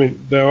 I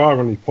mean, there are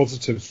only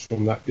positives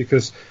from that,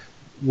 because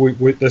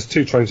there's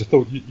two trains of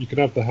thought. You can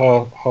have the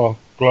half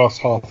glass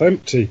half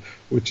empty,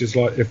 which is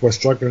like, if we're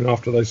struggling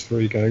after those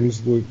 3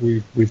 games,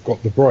 we've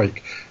got the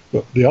break.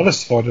 But the other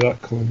side of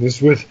that coin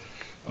is with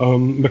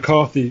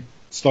McCarthy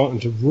starting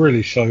to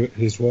really show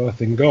his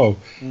worth in goal.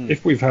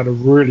 If we've had a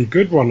really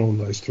good run on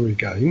those 3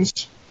 games,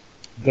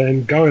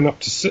 then going up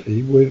to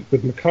City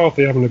with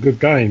McCarthy having a good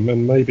game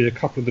and maybe a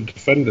couple of the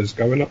defenders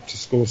going up to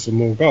score some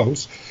more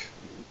goals,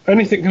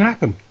 anything can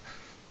happen.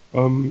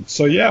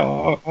 So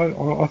yeah,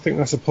 I think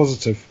that's a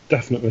positive,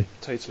 definitely.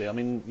 Totally. I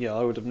mean, I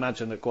would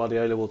imagine that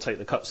Guardiola will take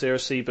the cup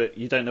seriously, but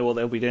you don't know what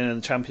they'll be doing in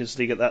the Champions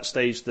League at that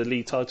stage. The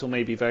league title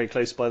may be very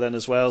close by then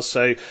as well,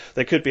 so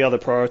there could be other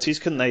priorities,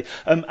 couldn't they?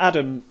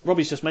 Adam,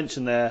 Robbie's just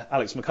mentioned there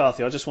Alex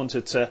McCarthy. I just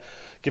wanted to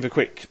give a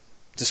quick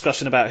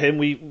discussion about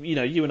him.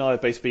 You and I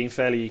have both been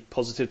fairly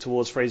positive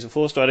towards Fraser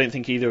Forster. I don't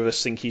think either of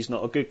us think he's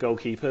not a good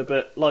goalkeeper,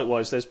 but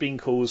likewise, there's been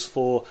calls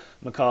for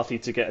McCarthy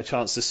to get a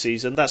chance this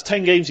season. That's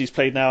 10 games he's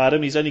played now,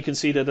 Adam. He's only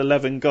conceded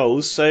 11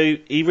 goals, so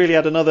he really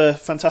had another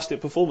fantastic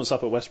performance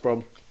up at West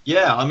Brom.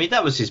 Yeah, I mean,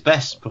 that was his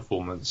best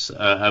performance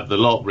of the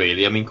lot,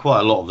 really. I mean,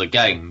 quite a lot of the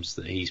games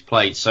that he's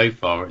played so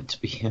far,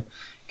 to be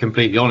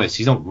completely honest,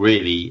 he's not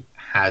really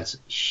had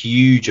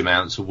huge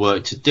amounts of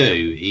work to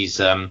do.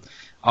 He's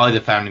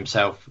either found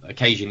himself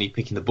occasionally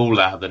picking the ball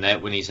out of the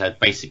net when he's had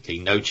basically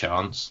no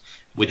chance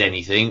with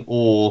anything,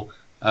 or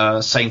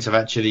Saints have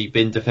actually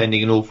been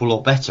defending an awful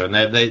lot better. And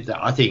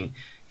I think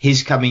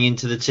his coming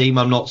into the team,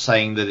 I'm not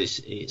saying that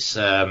it's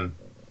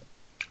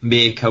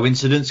mere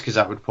coincidence, because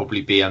that would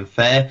probably be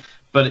unfair,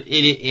 but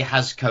it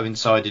has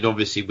coincided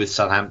obviously with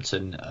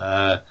Southampton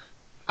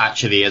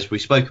actually, as we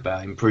spoke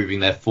about, improving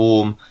their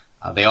form.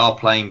 They are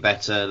playing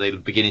better. They're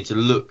beginning to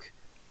look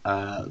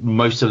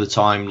most of the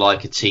time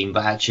like a team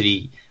that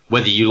actually,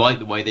 whether you like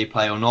the way they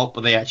play or not,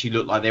 but they actually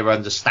look like they're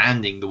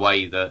understanding the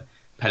way that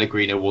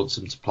Pellegrino wants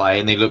them to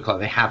play, and they look like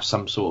they have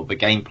some sort of a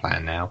game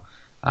plan now.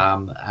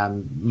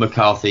 And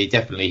McCarthy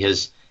definitely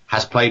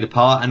has played a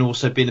part, and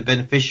also been a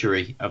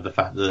beneficiary of the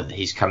fact that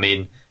he's come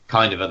in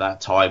kind of at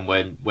that time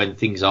when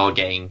things are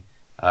getting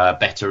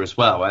better as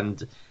well.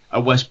 And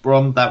at West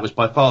Brom, that was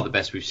by far the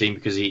best we've seen,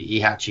 because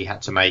he actually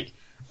had to make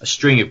a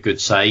string of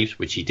good saves,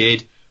 which he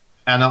did.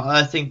 And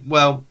I think,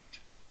 well,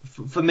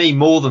 for me,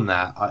 more than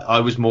that,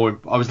 I was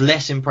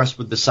less impressed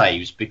with the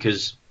saves,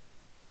 because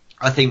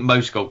I think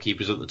most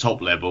goalkeepers at the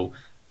top level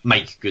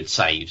make good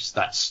saves.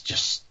 That's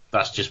just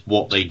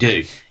what they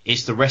do.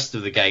 It's the rest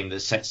of the game that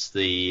sets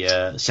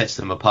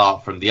them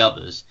apart from the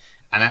others.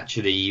 And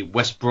actually,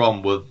 West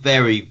Brom were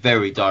very,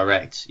 very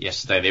direct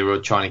yesterday. They were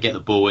trying to get the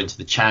ball into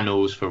the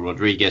channels for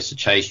Rodriguez to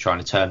chase, trying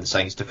to turn the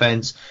Saints'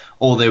 defence,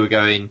 or they were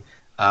going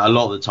a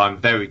lot of the time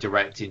very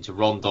direct into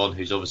Rondon,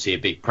 who's obviously a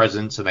big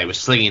presence, and they were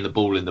slinging the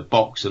ball in the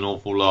box an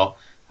awful lot,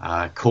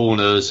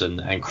 corners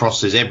and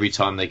crosses every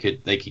time they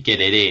could get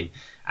it in.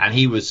 And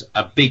he was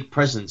a big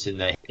presence in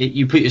there.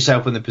 You put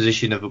yourself in the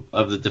position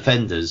of the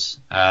defenders,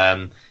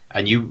 and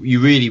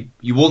you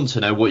want to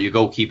know what your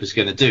goalkeeper's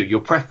going to do.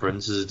 Your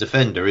preference as a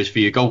defender is for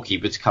your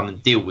goalkeeper to come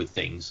and deal with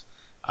things,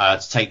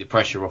 to take the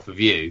pressure off of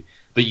you.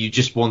 But you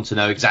just want to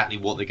know exactly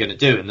what they're going to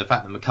do. And the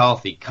fact that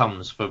McCarthy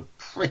comes for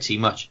pretty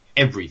much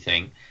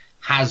everything,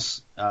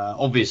 has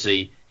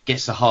obviously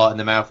gets the heart in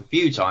the mouth a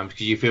few times,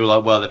 because you feel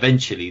like, well,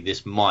 eventually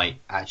this might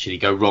actually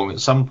go wrong at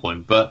some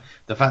point. But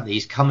the fact that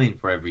he's coming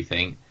for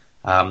everything,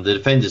 the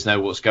defenders know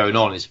what's going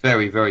on. It's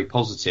very, very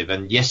positive.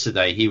 And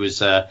yesterday he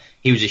was a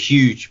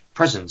huge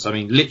presence. I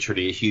mean,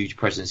 literally a huge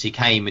presence. He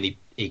came and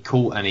he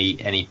caught and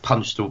he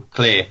punched to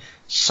clear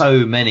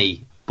so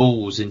many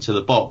balls into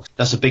the box.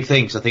 That's a big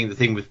thing, because I think the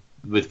thing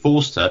with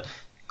Forster,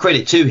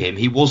 credit to him,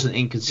 he wasn't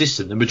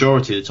inconsistent. The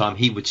majority of the time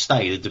he would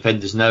stay. The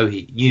defenders knew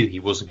he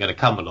wasn't going to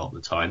come a lot of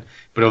the time.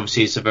 But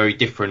obviously it's a very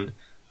different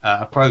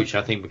approach.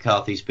 I think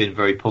McCarthy's been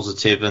very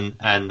positive,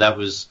 and that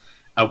was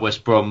at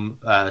West Brom,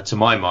 to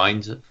my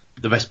mind,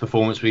 the best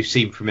performance we've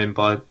seen from him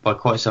by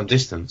quite some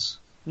distance.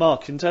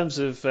 Mark, in terms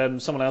of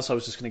someone else I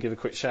was just going to give a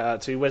quick shout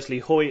out to, Wesley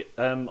Hoyt.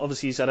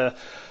 Obviously he's had a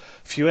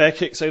few air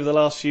kicks over the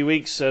last few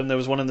weeks. There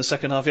was one in the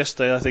second half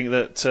yesterday, I think,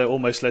 that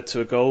almost led to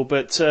a goal.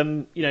 But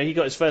he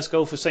got his first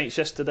goal for Saints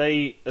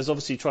yesterday. Has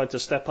obviously tried to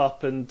step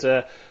up and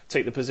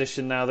take the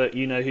position now that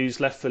you know who's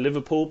left for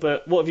Liverpool.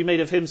 But what have you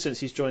made of him since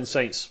he's joined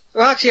Saints?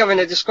 We're actually having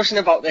a discussion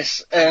about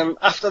this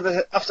after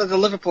the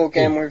Liverpool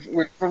game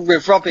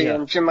with Robbie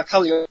and Jim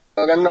McCallum.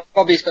 And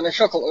Robbie's going to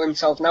chuckle to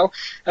himself now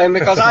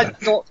because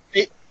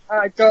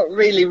I don't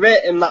really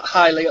rate him that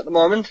highly at the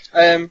moment.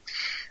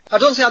 I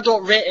don't say I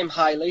don't rate him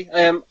highly.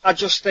 I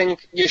just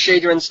think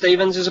Yoshida and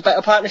Stevens is a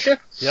better partnership.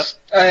 Yep.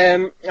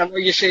 And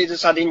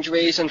Yoshida's had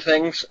injuries and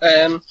things.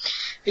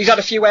 He's had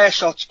a few air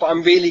shots, but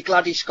I'm really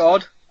glad he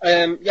scored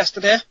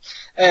yesterday.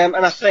 And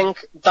I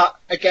think that,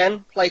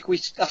 again, like I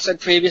said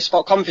previous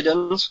about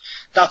confidence,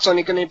 that's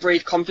only going to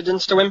breed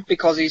confidence to him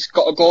because he's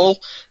got a goal.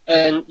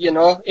 And,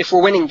 if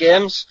we're winning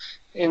games,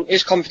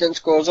 his confidence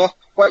goes up.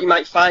 What you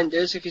might find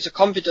is, if he's a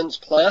confidence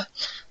player,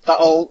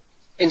 that'll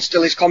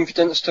instill his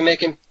confidence to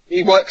make him.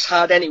 He works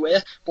hard anyway,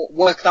 but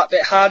work that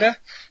bit harder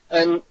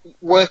and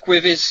work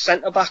with his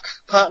centre-back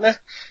partner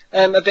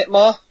a bit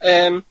more.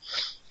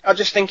 I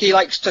just think he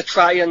likes to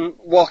try and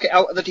walk it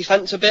out of the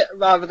defence a bit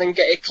rather than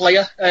get it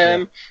clear.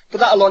 But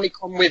that'll only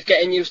come with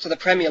getting used to the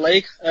Premier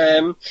League.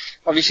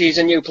 Obviously, he's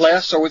a new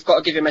player, so we've got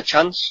to give him a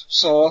chance.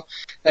 So,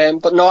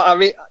 but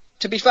no,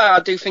 to be fair, I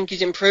do think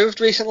he's improved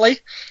recently.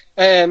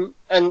 And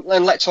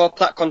let's hope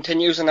that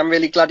continues, and I'm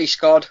really glad he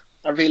scored.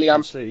 I really am.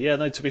 Absolutely. Yeah,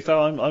 no, to be fair,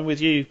 I'm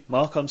with you,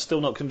 Mark. I'm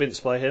still not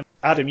convinced by him.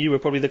 Adam, you were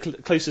probably the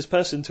closest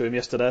person to him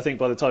yesterday. I think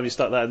by the time you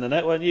stuck that in the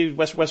net, weren't you?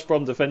 West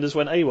Brom defenders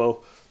went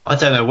AWOL. I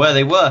don't know where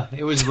they were.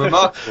 It was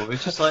remarkable. It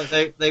was just like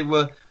they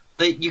were...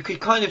 you could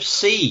kind of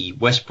see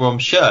West Brom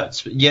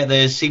shirts, but yet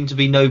there seemed to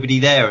be nobody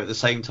there at the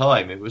same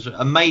time. It was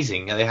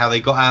amazing how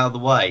they got out of the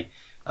way.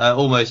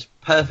 Almost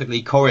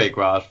perfectly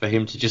choreographed for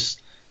him to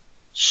just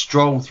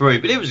stroll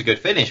through. But it was a good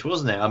finish,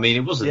 wasn't it? I mean,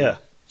 it wasn't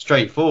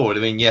straightforward.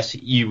 I mean, yes,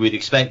 you would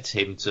expect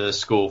him to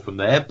score from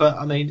there, but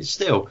I mean, it's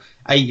still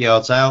 8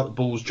 yards out, the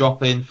ball's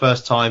dropping,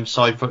 first time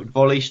side-footed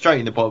volley, straight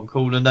in the bottom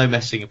corner, no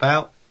messing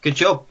about. Good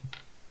job.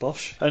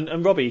 Bosh.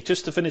 And Robbie,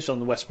 just to finish on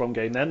the West Brom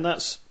game then,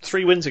 that's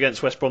 3 wins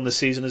against West Brom this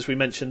season, as we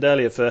mentioned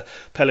earlier, for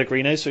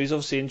Pellegrino, so he's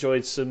obviously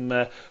enjoyed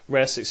some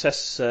rare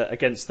success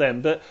against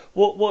them. But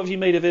what have you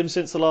made of him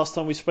since the last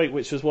time we spoke,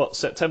 which was,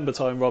 September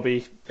time,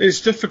 Robbie?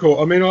 It's difficult.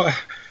 I mean,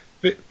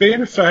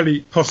 being a fairly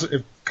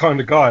positive kind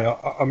of guy,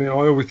 I mean, I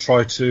always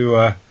try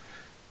to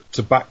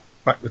back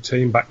the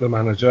team, back the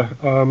manager.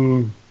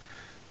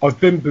 I've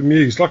been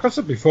bemused, like I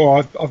said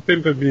before, I've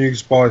been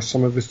bemused by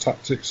some of his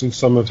tactics and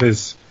some of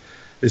his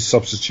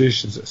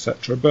substitutions,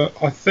 etc. But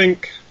I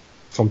think,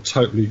 if I'm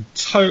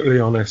totally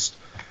honest,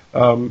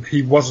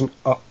 he wasn't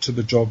up to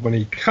the job when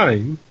he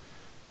came,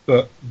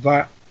 but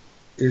that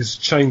is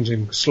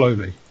changing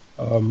slowly.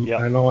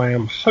 And I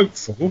am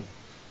hopeful,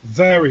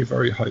 very,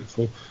 very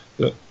hopeful,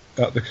 that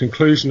at the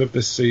conclusion of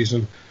this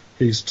season,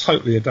 he's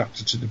totally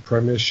adapted to the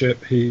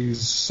Premiership.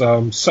 He's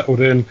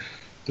settled in.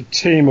 The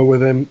team are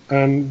with him,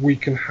 and we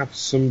can have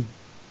some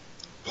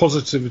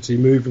positivity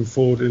moving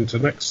forward into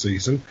next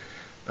season.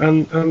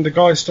 And the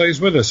guy stays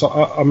with us.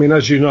 I mean,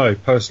 as you know,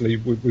 personally,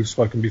 we've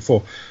spoken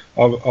before.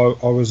 I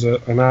was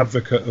an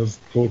advocate of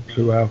Claude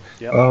Puel.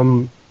 Yep.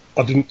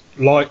 I didn't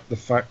like the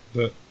fact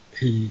that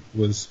he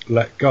was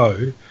let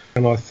go,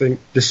 and I think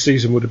this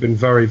season would have been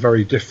very,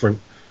 very different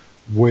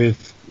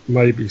with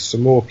maybe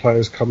some more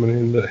players coming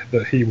in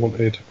that he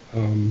wanted.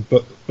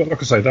 But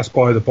like I say, that's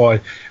by the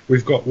by.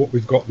 We've got what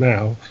we've got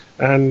now.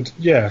 And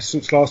yeah,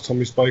 since last time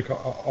we spoke,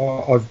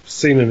 I've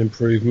seen an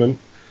improvement.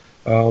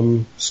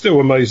 Still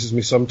amazes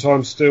me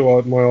sometimes.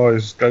 Still, my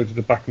eyes go to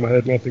the back of my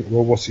head and I think,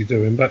 well, what's he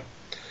doing? But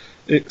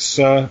it's,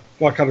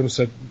 like Adam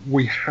said,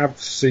 we have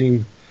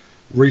seen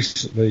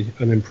recently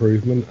an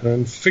improvement,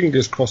 and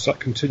fingers crossed that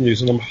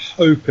continues. And I'm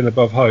hoping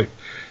above hope,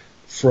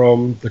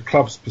 from the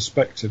club's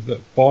perspective,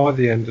 that by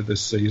the end of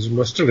this season,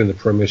 we're still in the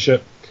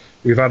Premiership.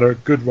 We've had a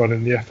good run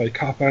in the FA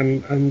Cup,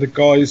 and the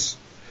guys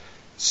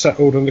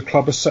settled, and the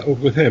club has settled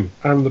with him,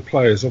 and the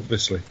players,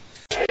 obviously.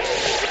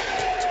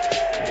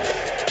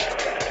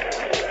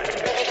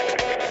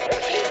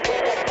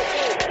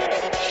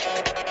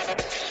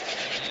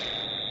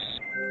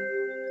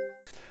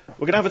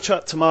 We're going to have a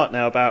chat to Mark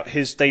now about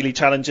his daily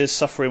challenges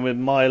suffering with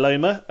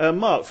myeloma.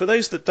 Mark, for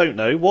those that don't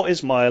know, what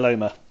is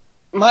myeloma?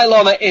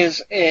 Myeloma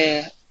is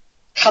a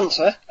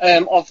cancer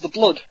of the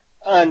blood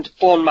and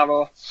bone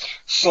marrow.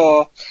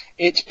 So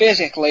it's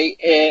basically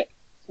a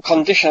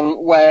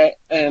condition where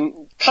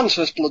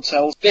cancerous blood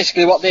cells,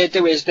 basically what they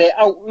do is they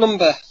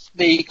outnumber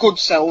the good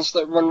cells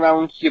that run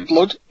around your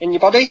blood in your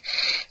body,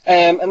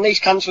 and these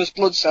cancerous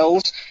blood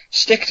cells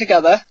stick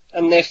together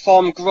and they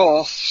form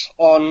growths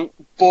on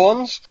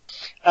bones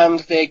and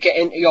they get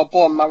into your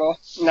bone marrow.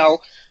 Now,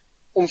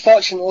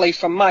 unfortunately,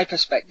 from my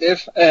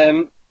perspective,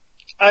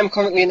 I'm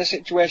currently in a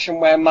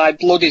situation where my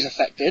blood is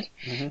affected.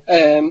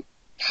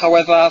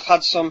 However, I've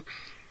had some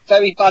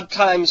very bad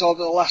times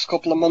over the last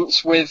couple of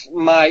months with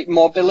my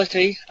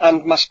mobility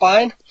and my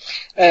spine,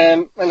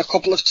 and a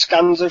couple of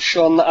scans have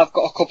shown that I've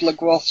got a couple of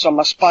growths on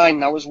my spine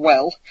now as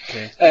well.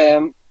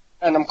 And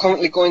I'm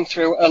currently going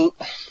through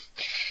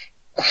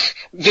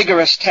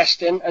vigorous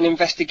testing and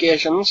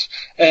investigations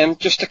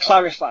just to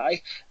clarify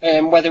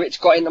whether it's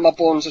got into my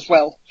bones as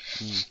well.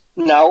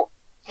 Now,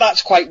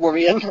 that's quite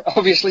worrying,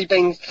 obviously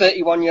being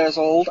 31 years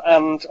old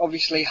and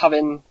obviously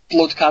having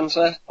blood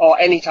cancer or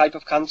any type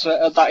of cancer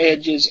at that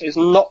age is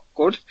not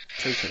good.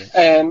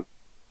 Totally.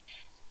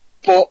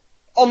 But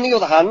on the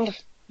other hand,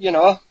 you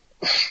know,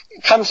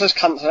 cancer's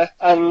cancer,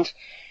 and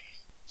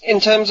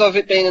in terms of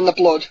it being in the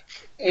blood,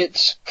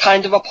 it's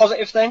kind of a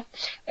positive thing,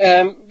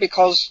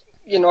 because,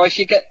 you know, if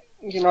you get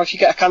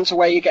a cancer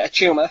where you get a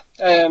tumour,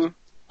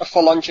 a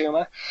full-on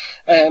tumour,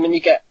 and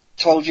you get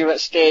told you're at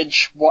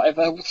stage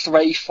whatever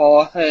 3,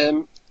 4,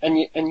 and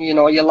you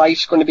know your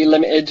life's going to be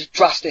limited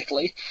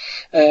drastically.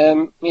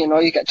 You know,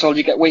 you get told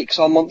you get weeks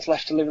or months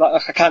left to live.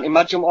 Like, I can't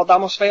imagine what that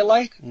must feel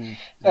like.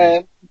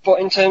 But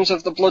in terms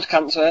of the blood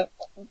cancer,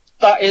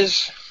 that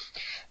is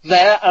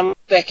there, and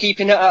they're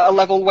keeping it at a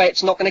level where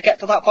it's not going to get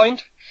to that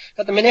point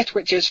at the minute,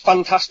 which is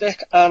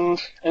fantastic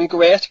and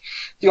great.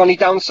 The only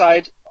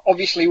downside,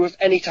 obviously, with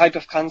any type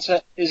of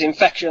cancer is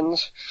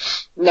infections.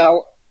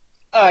 Now,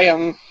 I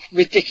am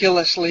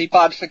ridiculously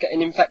bad for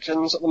getting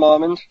infections at the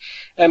moment,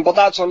 but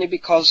that's only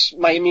because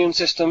my immune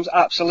system's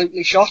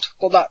absolutely shot.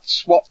 But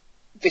that's what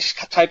this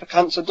type of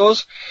cancer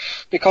does,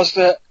 because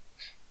the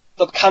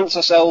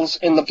cancer cells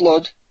in the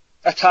blood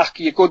attack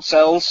your good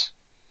cells.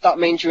 That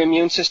means your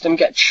immune system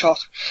gets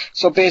shot.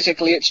 So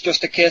basically it's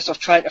just a case of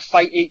trying to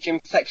fight each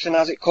infection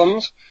as it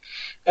comes.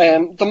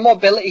 The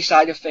mobility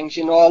side of things,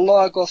 you know, although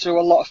I go through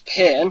a lot of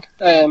pain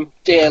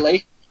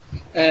daily,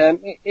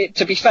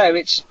 to be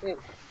fair,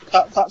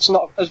 that's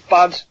not as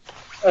bad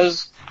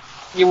as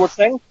you would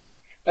think.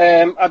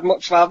 I'd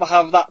much rather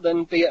have that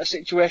than be at a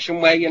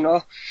situation where, you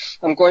know,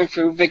 I'm going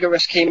through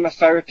vigorous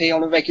chemotherapy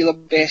on a regular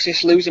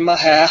basis, losing my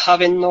hair,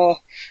 having no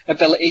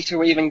ability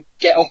to even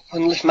get up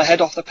and lift my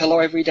head off the pillow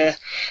every day.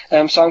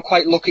 So I'm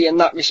quite lucky in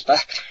that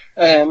respect.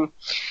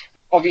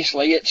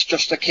 Obviously, it's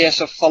just a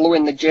case of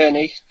following the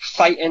journey,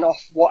 fighting off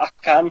what I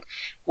can,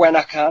 when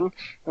I can,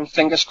 and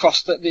fingers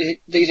crossed that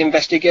these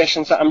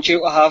investigations that I'm due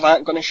to have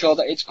aren't going to show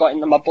that it's got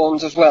into my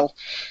bones as well.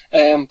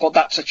 But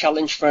that's a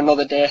challenge for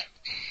another day.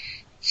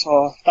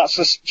 So that's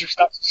the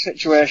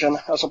situation,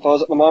 I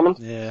suppose, at the moment.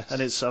 Yeah,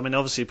 and it's, I mean,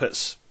 obviously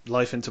puts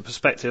life into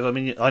perspective. I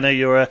mean, I know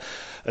you're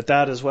a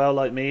dad as well,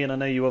 like me, and I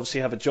know you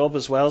obviously have a job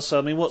as well. So,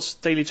 I mean, what's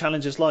daily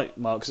challenges like,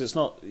 Mark? Because it's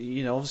not,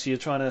 you know, obviously you're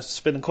trying to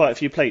spin quite a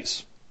few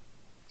plates.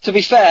 To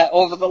be fair,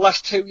 over the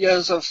last 2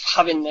 years of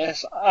having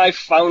this, I've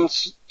found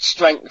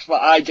strength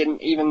that I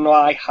didn't even know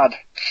I had.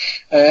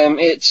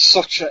 It's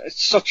such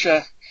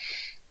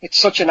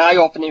an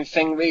eye-opening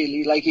thing,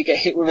 really. Like, you get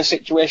hit with a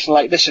situation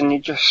like this and you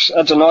just,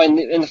 I don't know,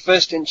 in the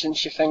first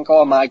instance you think,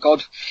 oh my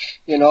God,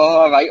 you know,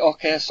 alright,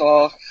 okay,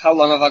 so how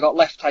long have I got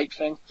left type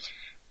thing.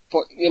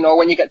 But, you know,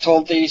 when you get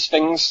told these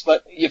things,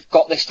 that you've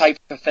got this type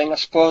of thing, I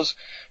suppose,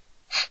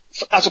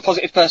 as a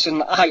positive person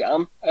that I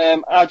am,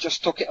 I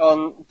just took it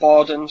on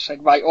board and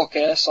said, right,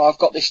 okay, so I've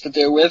got this to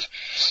deal with.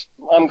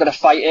 I'm going to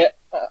fight it,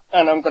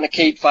 and I'm going to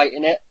keep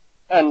fighting it,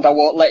 and I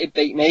won't let it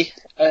beat me,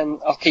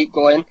 and I'll keep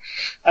going.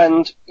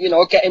 And, you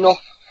know, getting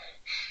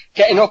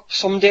up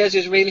some days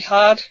is really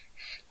hard,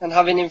 and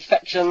having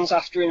infections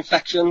after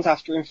infections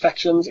after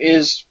infections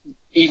is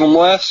even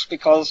worse,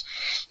 because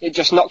it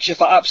just knocks you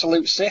for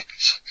absolute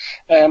six.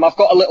 I've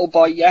got a little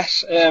boy,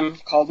 yes,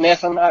 called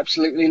Nathan. I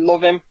absolutely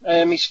love him.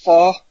 He's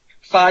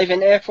 5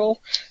 in April.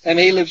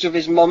 He lives with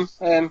his mum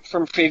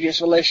from previous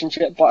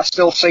relationship, but I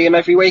still see him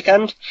every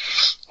weekend,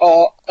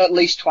 or at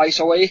least twice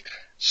a week.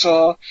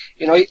 So,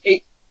 you know,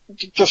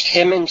 just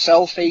him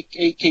himself, he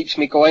keeps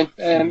me going.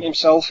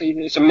 Himself,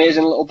 he's an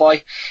amazing little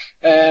boy.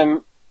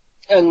 And,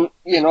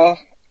 you know,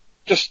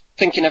 just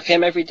thinking of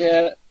him every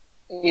day,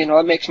 you know,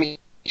 it makes me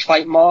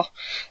fight more.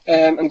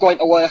 And going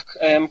to work,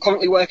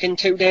 currently working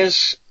 2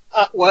 days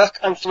at work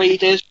and 3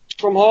 days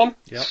from home.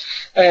 Yep.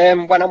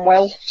 When I'm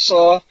well.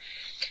 So,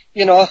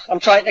 you know, I'm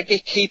trying to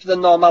keep the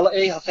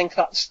normality. I think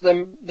that's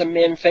the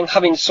main thing,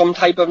 having some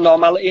type of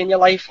normality in your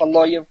life,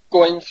 although you're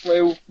going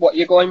through what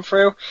you're going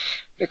through.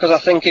 Because I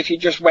think if you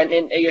just went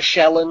into your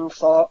shell and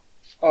thought,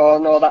 oh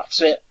no,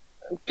 that's it,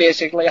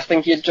 basically I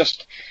think you'd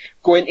just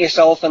go into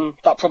yourself and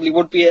that probably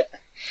would be it.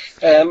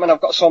 And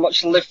I've got so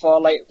much to live for,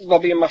 like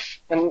Robbie and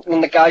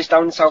the guys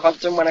down in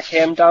Southampton when I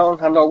came down.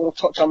 I know we'll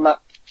touch on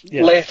that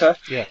later.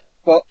 Yeah.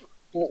 But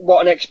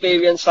what an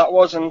experience that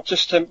was, and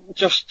just to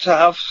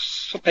have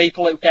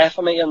people who care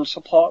for me and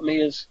support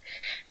me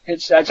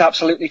it's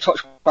absolutely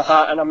touched my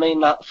heart, and I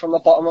mean that from the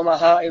bottom of my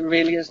heart. It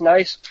really is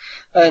nice,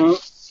 and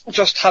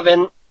just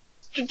having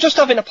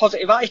a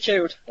positive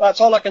attitude. That's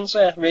all I can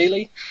say,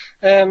 really.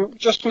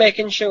 Just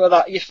making sure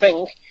that you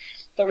think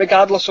that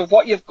regardless of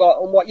what you've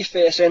got and what you're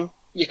facing,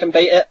 you can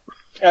beat it.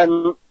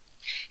 And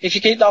if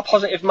you keep that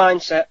positive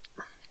mindset,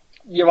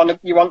 you're on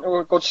to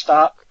a good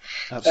start.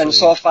 Absolutely. And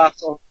so far,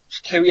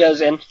 2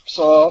 years in.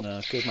 So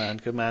no, good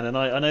man. And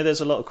I know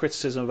there's a lot of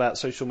criticism about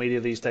social media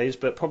these days,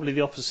 but probably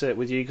the opposite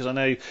with you, because I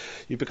know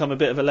you've become a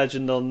bit of a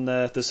legend on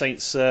the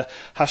Saints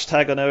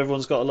hashtag. I know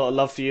everyone's got a lot of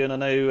love for you, and I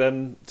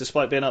know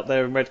despite being up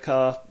there in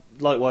Redcar,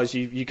 likewise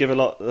you give a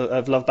lot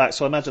of love back.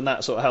 So I imagine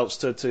that sort of helps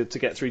to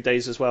get through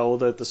days as well,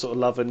 the sort of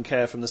love and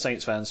care from the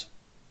Saints fans.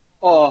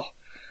 Oh,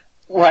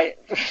 right.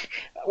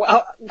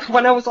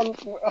 When I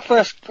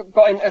first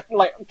got in,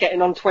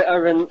 getting on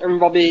Twitter,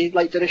 and Robbie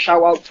did a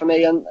shout out for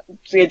me, and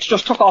it's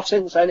just took off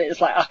since then. It's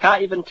I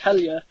can't even tell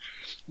you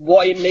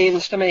what it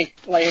means to me.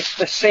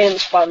 The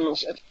Saints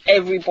fans,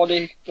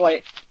 everybody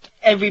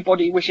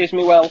wishes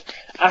me well,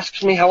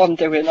 asks me how I'm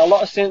doing. A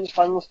lot of Saints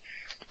fans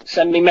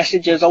send me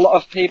messages. A lot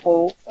of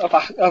people have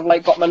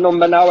got my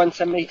number now and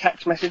send me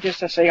text messages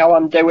to see how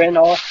I'm doing,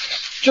 or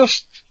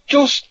just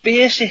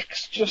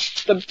basics,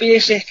 just the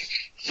basic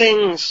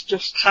things,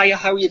 just how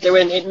you're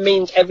doing. It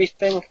means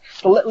everything.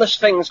 The littlest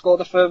things go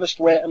the furthest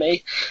way to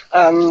me,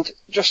 and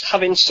just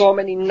having so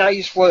many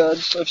nice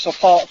words of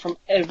support from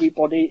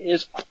everybody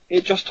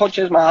it just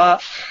touches my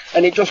heart,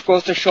 and it just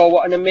goes to show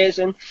what an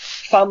amazing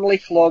family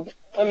club,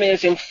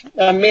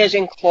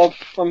 amazing club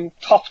from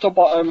top to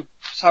bottom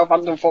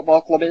Southampton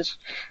Football Club is,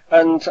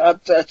 and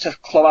it's a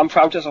club I'm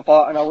proud to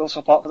support, and I will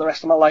support for the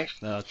rest of my life.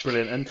 Oh,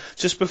 brilliant. And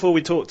just before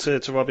we talk to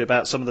Robbie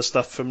about some of the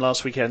stuff from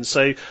last weekend,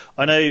 so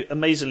I know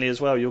amazingly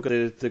as well you're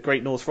going to the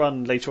Great North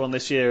Run later on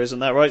this year, isn't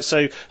that right?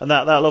 So, and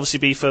that'll obviously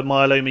be for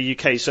Myeloma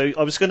UK. So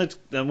I was going to,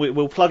 and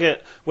we'll plug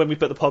it when we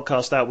put the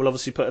podcast out. We'll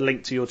obviously put a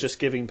link to your Just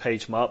Giving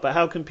page, Mark. But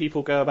how can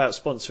people go about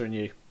sponsoring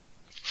you?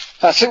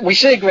 We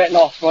say Great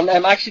North Run. I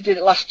actually did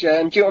it last year,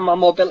 and due to my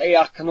mobility,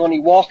 I can only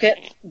walk it.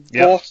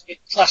 Yep. But it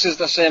classes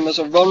the same as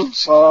a run,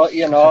 so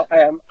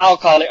I'll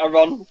call it a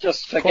run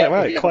just to quite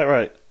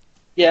right.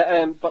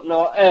 Yeah, but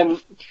no.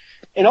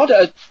 In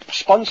order to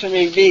sponsor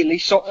me, really,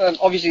 so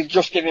obviously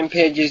Just Giving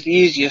page is the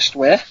easiest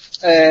way.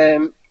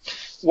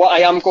 What I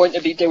am going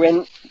to be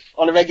doing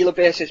on a regular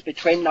basis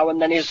between now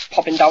and then is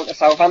popping down to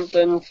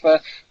Southampton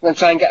and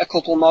try and get a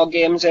couple more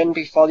games in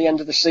before the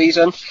end of the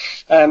season,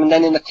 and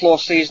then in the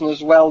close season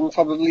as well, and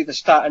probably the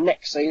start of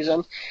next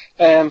season.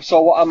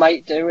 So what I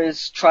might do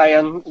is try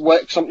and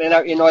work something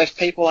out, if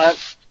people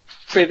aren't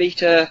privy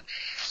to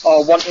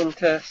or wanting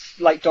to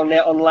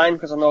donate online,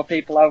 because I know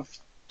people have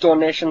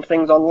donation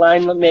things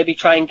online, maybe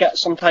try and get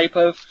some type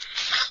of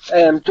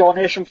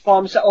donation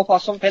form set up or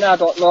something. I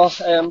don't know.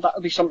 That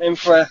would be something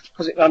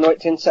because I know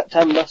it's in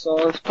September, so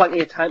there's plenty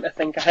of time to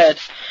think ahead.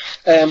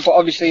 But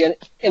obviously,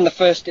 in the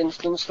first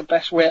instance, the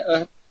best way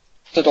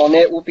to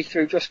donate will be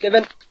through Just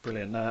Giving.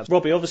 Brilliant.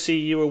 Robbie, obviously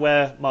you were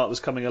aware Mark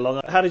was coming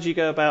along. How did you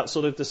go about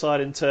sort of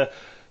deciding to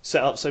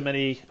set up so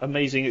many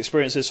amazing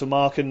experiences for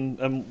Mark,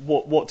 and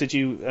what did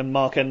you and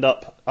Mark end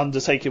up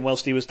undertaking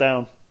whilst he was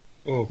down?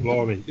 Oh,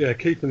 blimey. Yeah,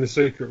 keeping the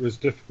secret was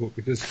difficult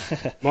because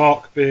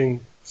Mark,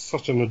 being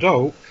such an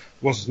adult,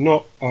 was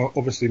not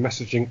obviously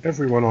messaging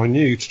everyone I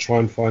knew to try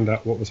and find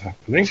out what was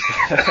happening.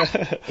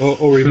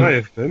 or he may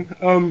have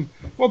been.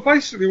 Well,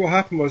 basically what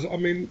happened was,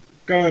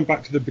 going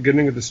back to the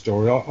beginning of the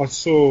story, I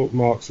saw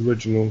Mark's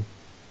original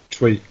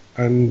tweet,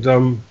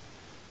 and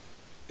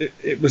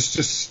it was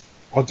just,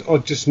 I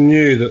just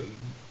knew that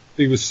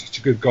he was such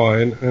a good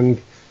guy,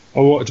 and I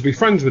wanted to be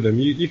friends with him.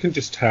 You can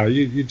just tell,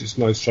 you just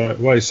know straight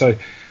away. So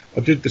I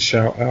did the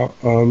shout out,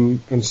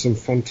 and some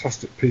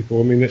fantastic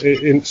people. It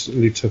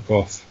instantly took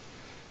off,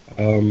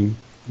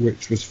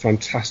 which was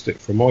fantastic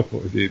from my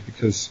point of view,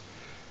 because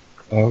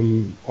I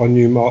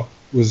knew Mark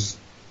was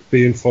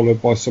being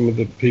followed by some of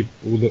the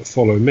people that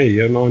follow me,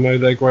 and I know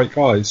they're great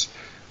guys.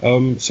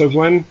 So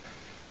when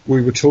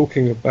we were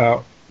talking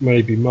about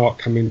maybe Mark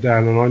coming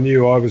down, and I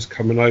knew I was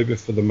coming over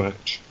for the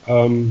match,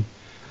 I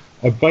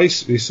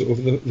basically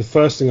the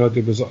first thing I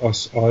did was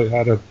I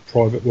had a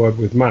private word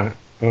with Matt,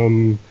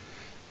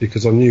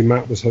 because I knew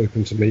Matt was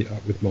hoping to meet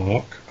up with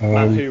Mark.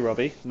 Matt who,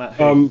 Robbie? Matt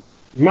who?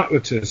 Matt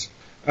Latiz.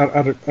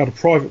 Had a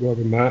private word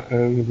with Matt,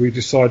 and we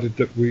decided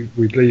that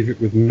we'd leave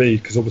it with me,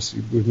 because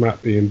obviously with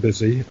Matt being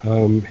busy,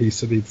 he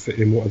said he'd fit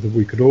in whatever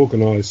we could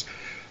organise.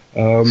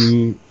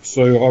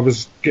 So I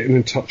was getting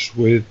in touch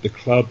with the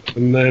club,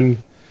 and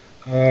then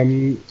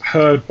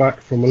heard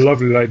back from a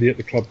lovely lady at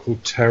the club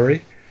called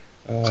Terry.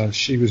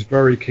 She was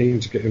very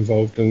keen to get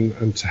involved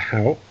and to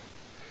help.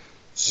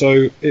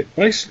 So it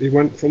basically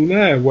went from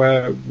there,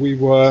 where we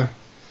were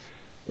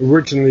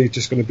originally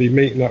just going to be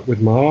meeting up with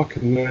Mark,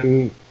 and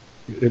then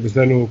it was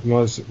then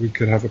organised that we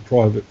could have a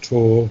private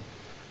tour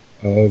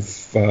of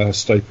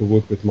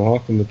Staplewood with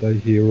Mark on the day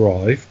he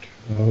arrived,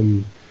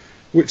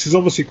 which is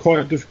obviously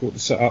quite difficult to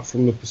set up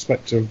from the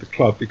perspective of the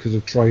club because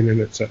of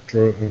training,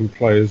 etc., and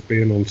players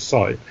being on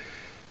site.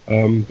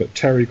 But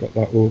Terry got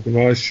that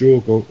organised.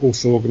 Sjorg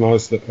also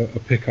organised a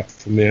pick-up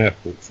from the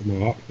airport for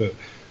Mark. That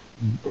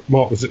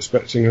Mark was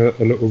expecting a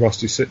little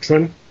rusty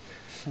Citroen,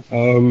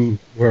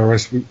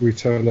 whereas we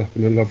turned up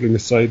in a lovely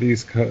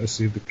Mercedes,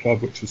 courtesy of the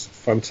club, which was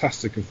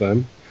fantastic of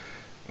them.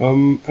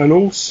 And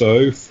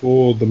also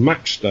for the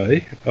match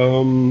day,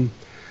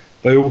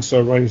 they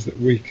also arranged that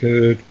we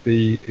could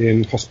be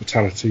in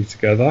hospitality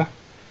together,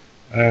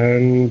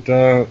 and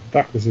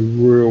that was a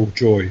real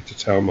joy to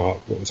tell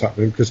Mark what was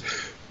happening, because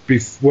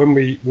when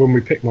we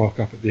picked Mark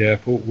up at the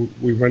airport,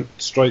 we went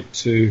straight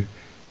to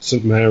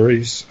St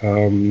Mary's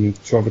to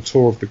have a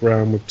tour of the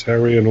ground with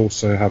Terry and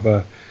also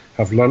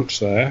have lunch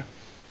there.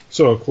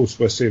 So of course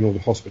we're seeing all the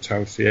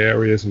hospitality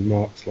areas, and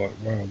Mark's like,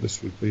 wow,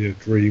 this would be a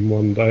dream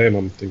one day, and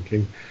I'm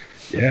thinking,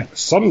 yeah,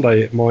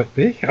 someday it might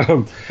be.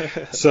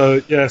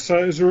 So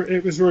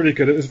it was really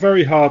good. It was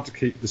very hard to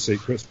keep the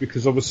secrets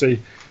because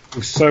obviously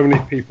with so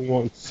many people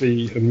wanting to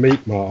see and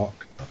meet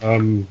Mark,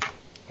 I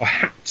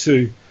had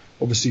to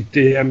obviously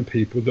DM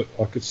people that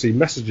I could see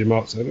messaging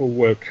Mark saying, oh,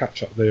 we'll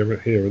catch up there,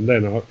 here and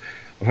then.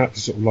 I had to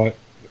sort of like,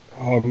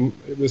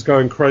 it was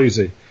going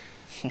crazy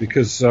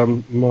because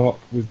Mark,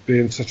 with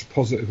being such a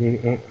positive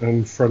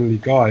and friendly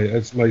guy,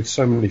 has made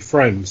so many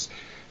friends.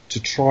 To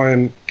try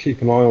and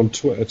keep an eye on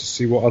Twitter to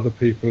see what other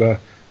people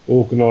are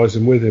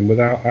organising with him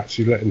without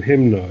actually letting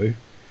him know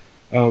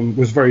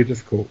was very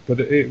difficult, but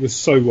it was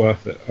so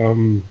worth it.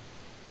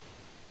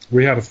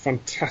 We had a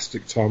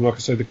fantastic time. Like I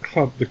say, the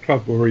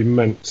club were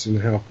immense in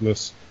helping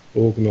us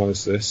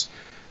organise this.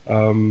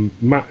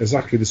 Matt,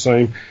 exactly the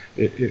same.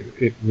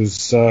 It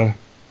was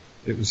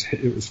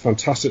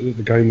fantastic that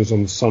the game was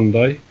on the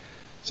Sunday,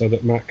 so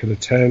that Matt could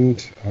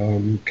attend.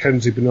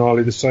 Kenzie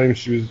Benali the same.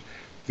 She was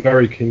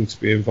very keen to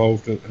be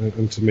involved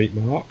and to meet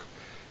Mark.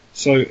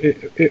 So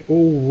it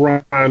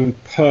all ran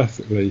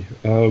perfectly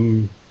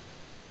to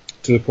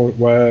the point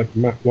where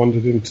Matt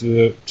wandered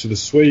into the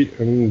suite,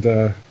 and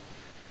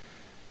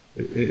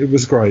it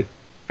was great,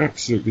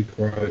 absolutely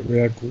great.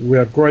 We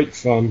had great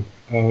fun,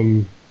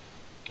 and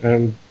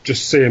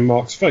just seeing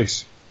Mark's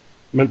face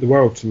meant the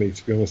world to me,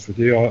 to be honest with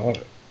you.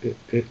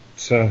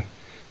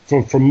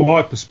 From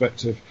my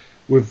perspective,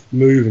 with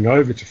moving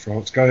over to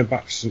France, going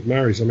back to St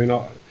Mary's, I mean,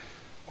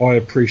 I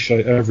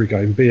appreciate every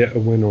game, be it a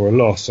win or a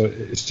loss. So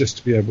it's just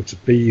to be able to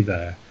be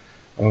there.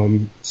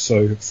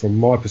 So from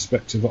my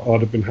perspective,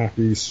 I'd have been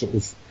happy sort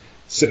of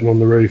sitting on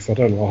the roof. I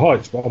don't know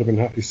heights, but I'd have been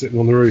happy sitting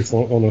on the roof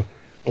on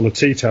a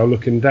tea towel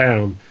looking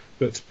down.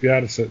 But to be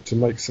able to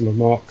make some of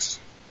Mark's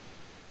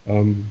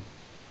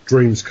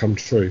dreams come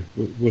true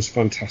was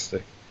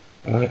fantastic.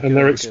 And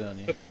their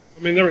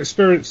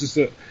experiences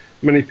that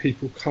many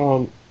people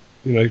don't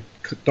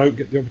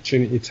get the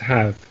opportunity to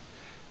have.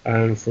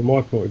 And from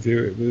my point of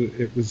view,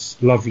 it was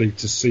lovely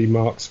to see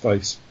Mark's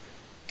face,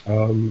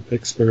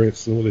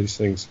 experiencing all these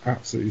things.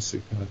 Absolutely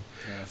superb.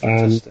 Yeah,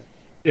 fantastic.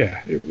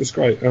 And it was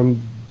great.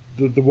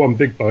 The one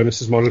big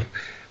bonus is my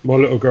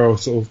little girl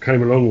sort of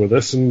came along with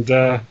us, and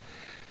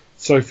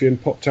Sophie and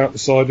popped out the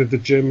side of the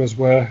gym as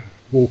we're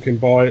walking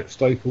by at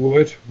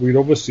Staplewood. We'd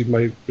obviously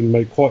been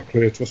made quite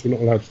clear to us we're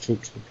not allowed to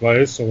talk to the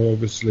players, so I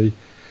obviously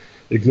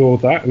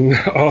ignored that and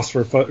asked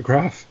for a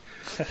photograph.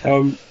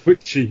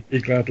 Which he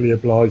gladly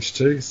obliged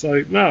to.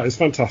 So no, it's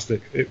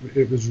fantastic.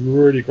 It was a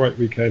really great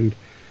weekend,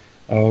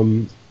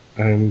 and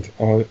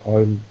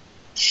I'm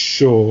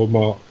sure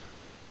Mark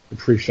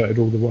appreciated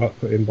all the work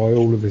put in by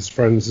all of his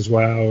friends as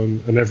well,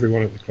 and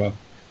everyone at the club.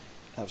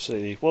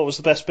 Absolutely. What was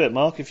the best bit,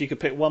 Mark? If you could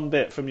pick one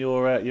bit from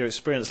your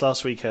experience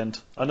last weekend,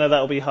 I know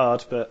that'll be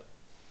hard, but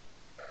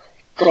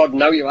God,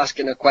 now you're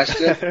asking a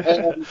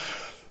question.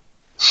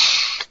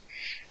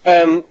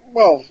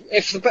 Well,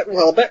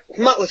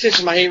 Matt Le Tiss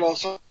is my hero,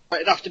 so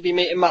it'd have to be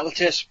meeting Matt Le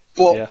Tiss.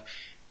 But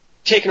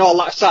taking all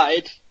that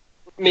aside,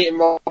 meeting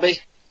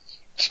Robbie,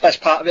 it's the best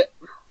part of it,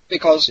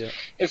 because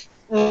if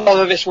none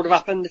of this would have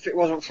happened if it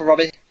wasn't for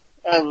Robbie,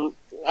 and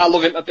I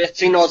love him a bit,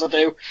 he knows I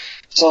do.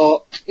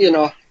 So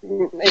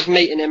if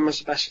meeting him was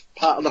the best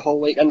part of the whole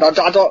weekend.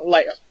 I don't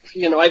like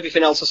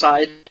everything else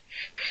aside,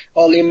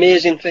 all the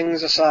amazing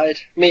things aside.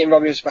 Meeting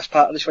Robbie was the best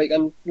part of this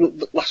weekend,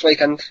 last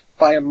weekend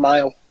by a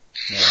mile.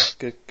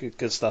 Yeah,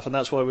 good stuff, and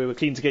that's why we were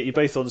keen to get you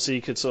both on so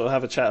you could sort of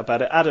have a chat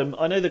about it. Adam,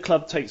 I know the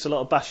club takes a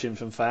lot of bashing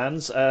from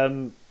fans,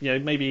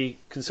 maybe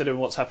considering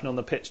what's happening on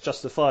the pitch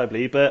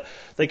justifiably, but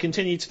they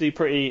continue to do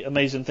pretty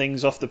amazing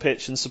things off the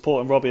pitch and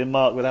supporting Robbie and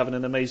Mark with having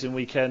an amazing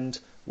weekend,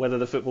 whether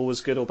the football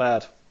was good or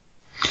bad.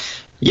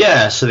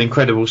 Yeah, it's an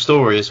incredible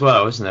story as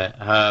well, isn't it?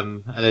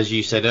 And as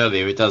you said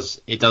earlier, it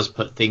does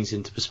put things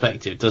into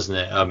perspective, doesn't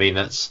it? I mean,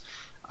 that's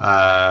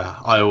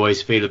I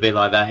always feel a bit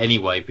like that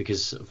anyway,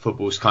 because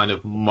football's kind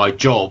of my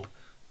job,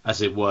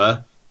 as it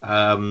were.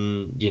 I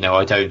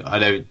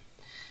don't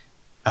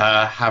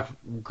have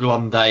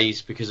glum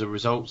days because of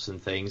results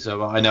and things.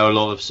 So I know a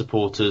lot of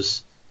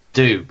supporters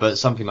do, but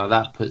something like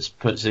that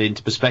puts it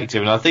into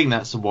perspective. And I think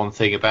that's the one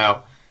thing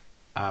about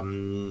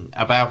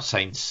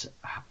Saints,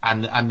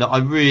 and I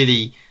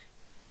really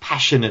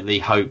passionately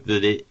hope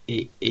that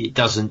it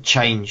doesn't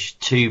change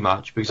too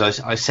much, because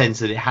I sense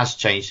that it has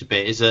changed a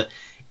bit. Is that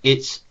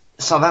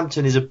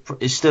Southampton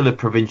is still a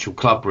provincial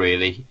club,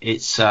 really.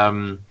 It's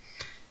and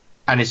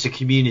it's a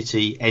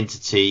community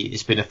entity.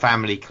 It's been a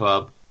family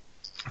club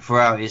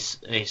throughout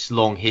its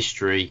long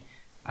history.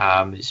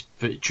 Its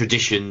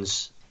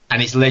traditions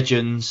and its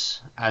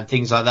legends and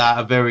things like that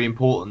are very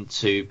important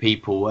to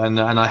people, and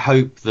I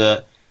hope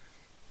that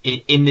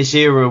in this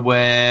era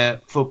where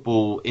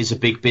football is a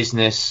big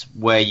business,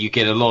 where you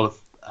get a lot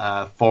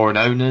of foreign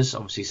owners,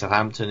 obviously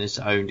Southampton is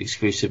owned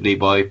exclusively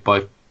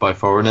by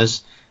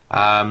foreigners,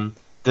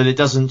 that it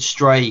doesn't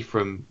stray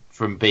from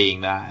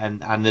being that,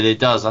 and that it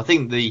does. I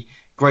think the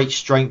great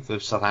strength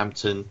of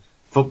Southampton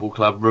Football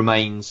Club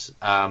remains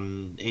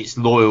its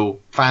loyal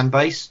fan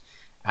base,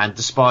 and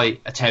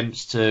despite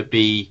attempts to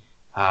be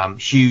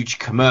huge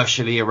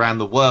commercially around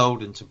the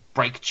world and to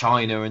break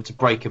China and to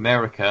break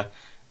America,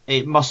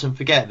 it mustn't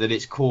forget that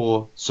its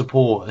core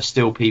support are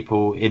still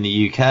people in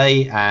the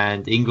UK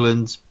and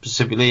England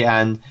specifically,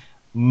 and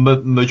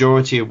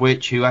majority of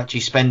which who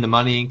actually spend the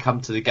money and come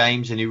to the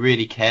games and who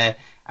really care,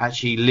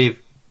 actually live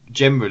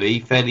generally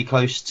fairly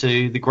close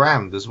to the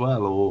ground as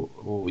well,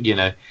 or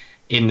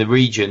in the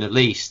region at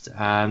least.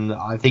 And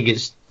I think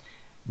it's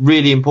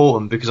really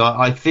important, because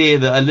I fear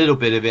that a little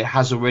bit of it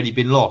has already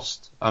been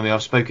lost. I mean,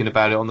 I've spoken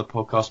about it on the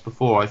podcast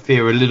before. I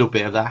fear a little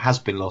bit of that has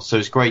been lost. So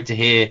it's great to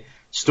hear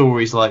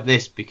stories like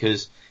this,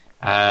 because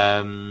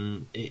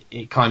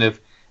it kind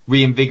of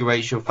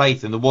reinvigorates your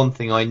faith. And the one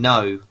thing I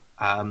know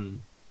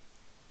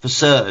for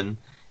certain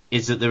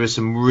is that there are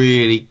some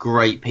really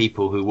great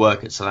people who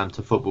work at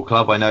Southampton Football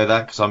Club. I know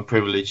that because I'm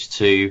privileged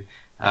to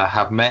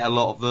have met a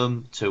lot of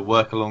them, to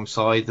work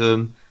alongside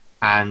them,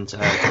 and to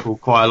call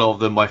quite a lot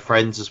of them my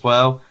friends as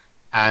well.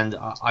 And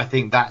I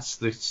think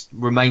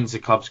remains the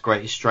club's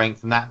greatest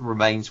strength, and that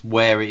remains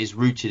where it is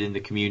rooted in the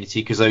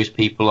community, because those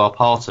people are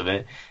part of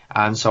it.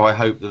 And so I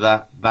hope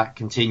that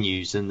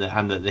continues, and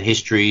that the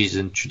histories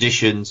and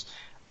traditions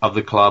of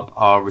the club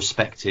are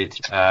respected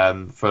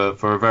for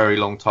a very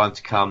long time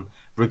to come,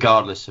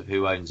 regardless of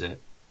who owns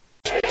it.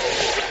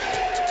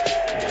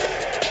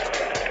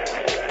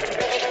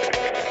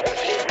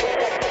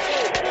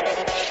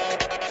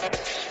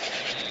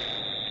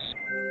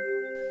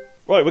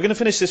 Right, we're going to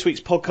finish this week's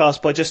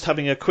podcast by just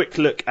having a quick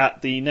look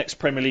at the next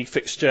Premier League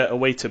fixture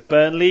away to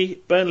Burnley.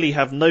 Burnley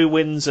have no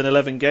wins in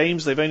 11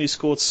 games. They've only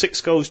scored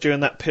 6 goals during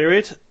that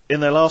period.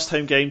 In their last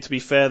home game, to be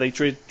fair, they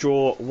did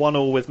draw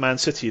 1-1 with Man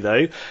City,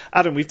 though.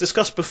 Adam, we've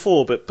discussed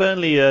before, but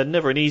Burnley are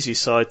never an easy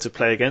side to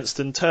play against,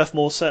 and Turf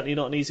Moor certainly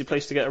not an easy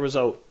place to get a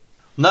result.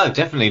 No,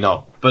 definitely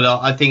not. But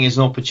I think it's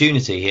an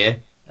opportunity here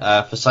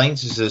for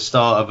Saints. It's the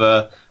start of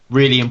a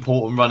really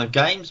important run of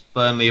games.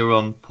 Burnley are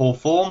on poor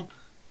form.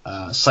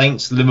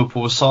 Saints,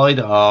 Liverpool side,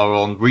 are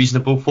on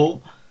reasonable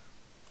form.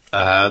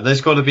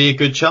 There's got to be a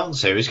good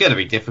chance here. It's going to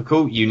be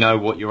difficult. You know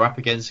what you're up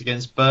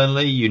against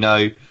Burnley. You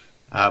know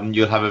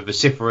you'll have a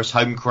vociferous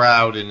home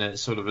crowd in a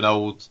sort of an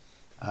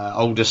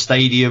older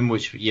stadium,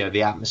 which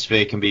the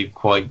atmosphere can be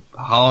quite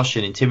harsh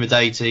and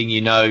intimidating.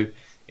 You know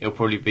it'll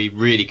probably be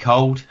really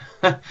cold,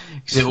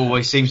 because it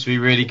always seems to be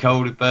really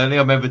cold at Burnley.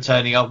 I remember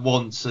turning up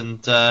once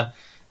and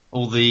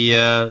all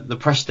the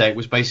press deck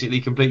was basically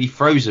completely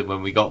frozen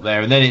when we got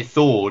there, and then it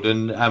thawed,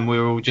 and we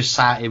were all just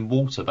sat in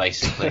water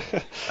basically.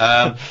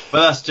 But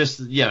that's just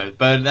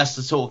that's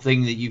the sort of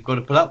thing that you've got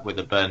to put up with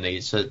at Burnley.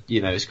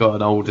 It's got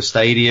an older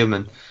stadium,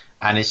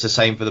 and it's the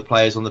same for the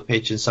players on the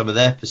pitch and some of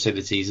their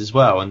facilities as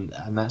well,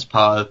 and that's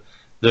part of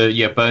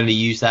Burnley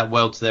use that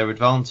well to their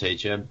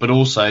advantage. But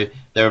also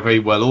they're a very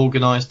well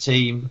organised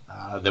team.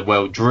 They're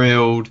well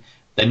drilled.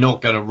 They're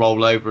not going to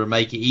roll over and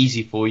make it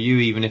easy for you,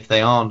 even if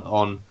they aren't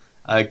on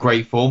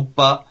great form.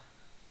 But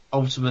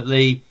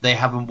ultimately they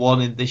haven't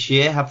won in this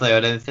year, have they? I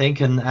don't think,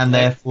 and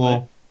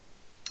therefore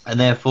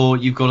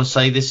you've got to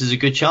say this is a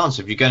good chance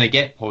if you're going to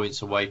get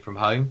points away from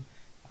home.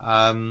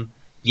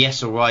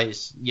 Yes, all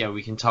right,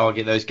 we can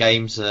target those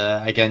games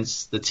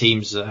against the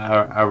teams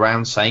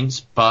around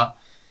Saints, but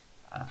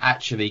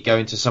actually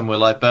going to somewhere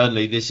like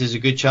Burnley, this is a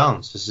good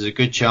chance. This is a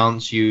good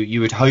chance.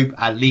 You would hope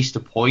at least a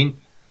point.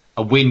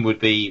 A win would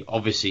be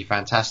obviously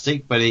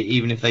fantastic, but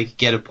even if they could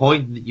get a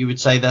point, you would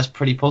say that's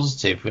pretty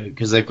positive,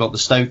 because they've got the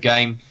Stoke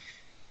game.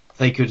 If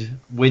they could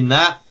win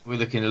that, we're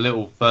looking a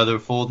little further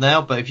forward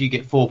now, but if you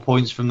get 4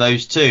 points from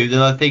those two,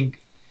 then I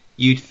think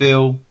you'd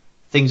feel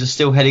things are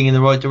still heading in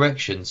the right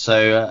direction.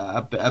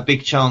 So a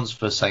big chance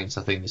for Saints,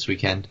 I think, this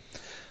weekend.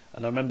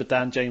 And I remember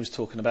Dan James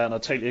talking about, and I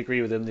totally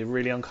agree with him, the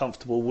really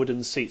uncomfortable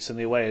wooden seats in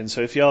the away end.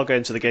 So if you are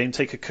going to the game,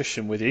 take a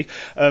cushion with you.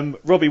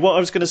 Robbie, what I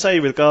was going to say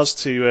with regards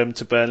to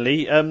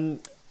Burnley,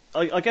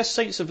 I guess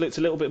Saints have looked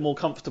a little bit more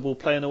comfortable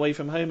playing away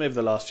from home over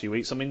the last few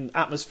weeks. I mean,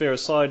 atmosphere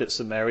aside at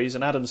St Mary's,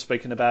 and Adam's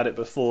spoken about it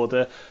before,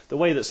 the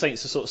way that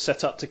Saints are sort of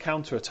set up to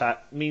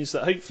counter-attack means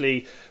that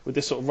hopefully with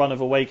this sort of run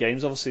of away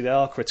games, obviously they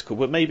are critical,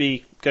 but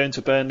maybe going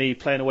to Burnley,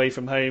 playing away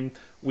from home,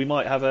 we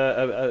might have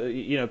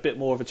a bit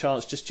more of a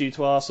chance just due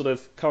to our sort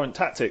of current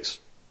tactics.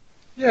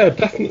 Yeah,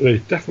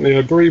 definitely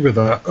agree with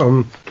that.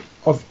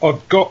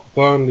 I've got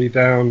Burnley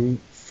down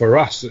for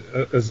us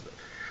as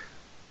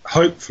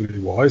hopefully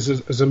wise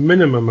as a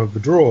minimum of a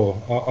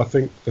draw. I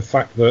think the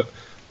fact that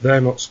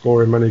they're not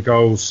scoring many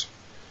goals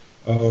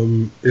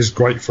is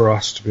great for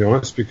us, to be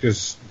honest,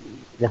 because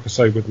like I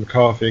say, with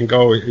McCarthy in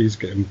goal, he's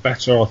getting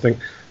better. I think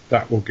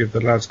that will give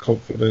the lads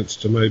confidence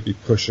to maybe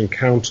push and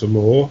counter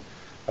more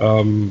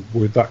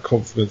with that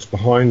confidence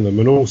behind them,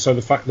 and also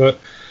the fact that,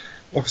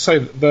 like I say,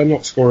 they're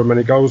not scoring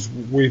many goals.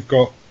 We've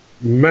got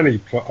many.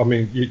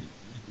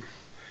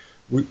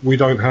 We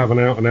don't have an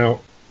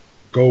out-and-out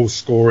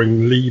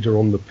goal-scoring leader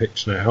on the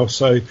pitch now.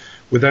 So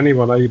with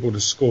anyone able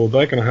to score,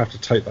 they're going to have to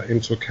take that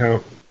into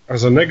account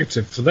as a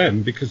negative for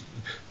them, because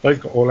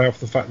they've got to allow for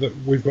the fact that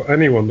we've got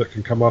anyone that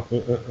can come up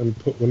and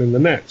put one in the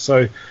net.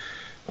 So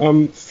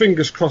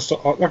fingers crossed.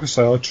 Like I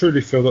say, I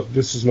truly feel that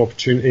this is an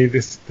opportunity.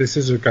 This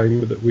is a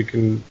game that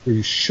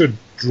we should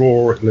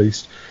draw at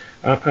least,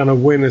 and a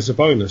win is a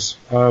bonus.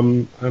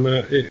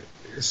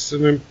 It's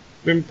an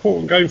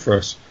important game for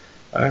us.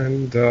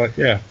 And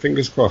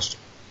fingers crossed.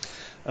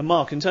 And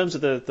Mark, in terms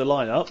of the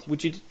lineup,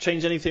 would you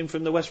change anything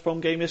from the West Brom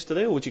game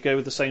yesterday, or would you go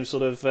with the same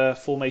sort of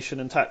formation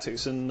and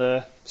tactics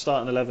and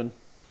starting 11?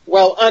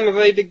 Well, I'm a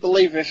very big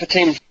believer if a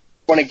team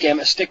won a game,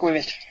 to stick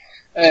with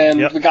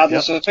it,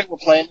 regardless of who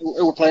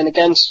we're playing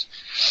against.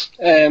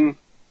 If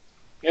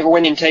a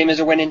winning team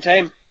is a winning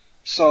team,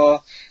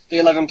 so the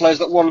 11 players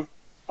that won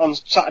on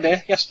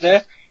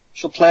yesterday,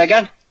 should play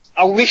again.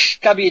 I wish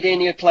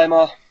Gabbiadini would play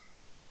more.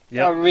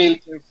 Yep. I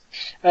really do.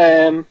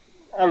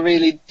 I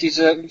really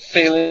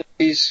feel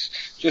he's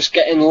just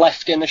getting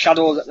left in the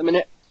shadows at the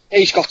minute.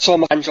 He's got so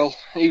much potential.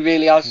 He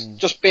really has.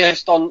 Just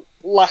based on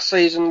last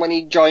season when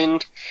he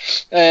joined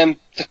the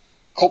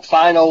cup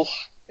final,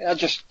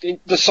 there's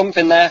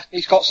something there.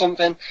 He's got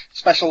something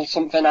special,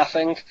 I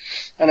think,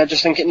 and I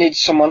just think it needs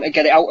someone to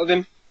get it out of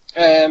him.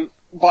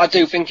 But I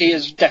do think he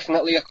is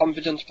definitely a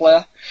confidence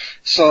player.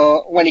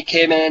 So when he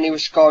came in and he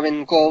was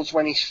scoring goals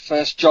when he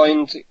first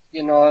joined,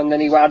 and then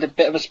he had a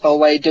bit of a spell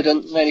where he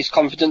didn't, and then his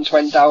confidence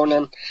went down,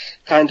 and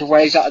kind of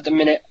where he's at the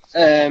minute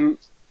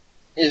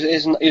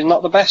is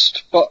not the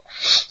best. But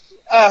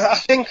I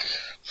think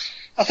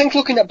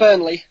looking at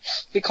Burnley,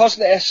 because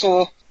they're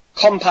so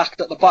compact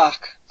at the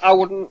back,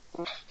 I'll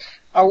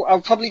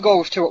probably go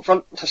with two up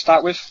front to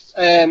start with,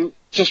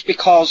 just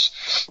because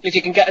if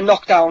you can get a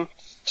knockdown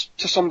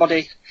to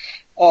somebody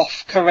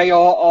off Carrillo,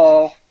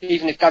 or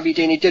even if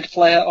Gabbiadini did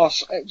play it, or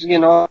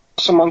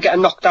someone get a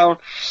knockdown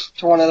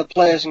to one of the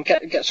players and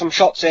get some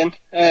shots in,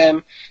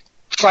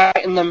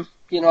 frighten them,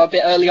 a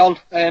bit early on,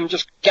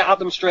 just get at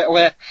them straight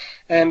away,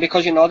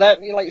 because they,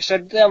 like you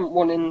said, they haven't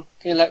won in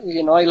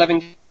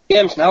 11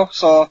 games now,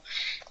 so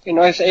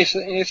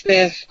if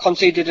they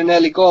conceded an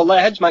early goal,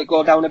 their heads might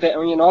go down a bit,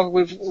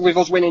 with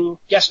us winning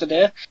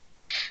yesterday.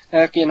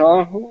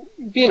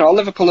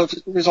 Liverpool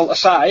result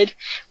aside,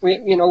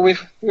 we've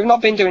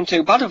not been doing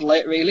too bad of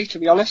late, really, to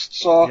be honest.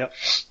 So,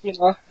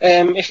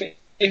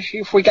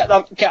 if we get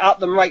at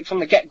them right from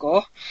the get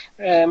go,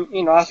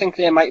 I think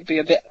they might be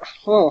a bit.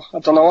 I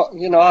don't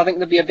know. I think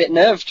they'd be a bit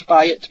nerved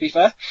by it, to be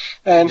fair.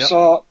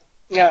 So,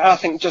 I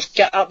think just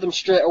get at them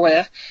straight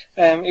away.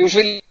 It was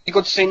really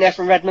good to see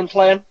Nathan Redmond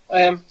playing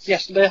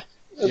yesterday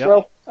as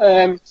well.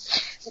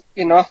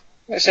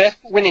 Let's say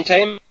winning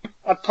team.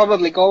 I'd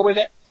probably go with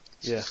it.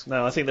 Yeah,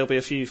 no, I think there'll be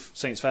a few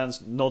Saints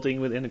fans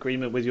nodding in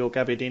agreement with your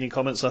Gabbiadini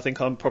comments. I think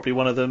I'm probably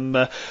one of them,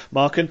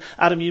 Mark. And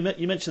Adam, you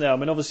mentioned there, I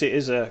mean, obviously it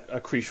is a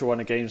crucial run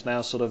of games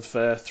now, sort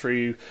of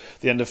through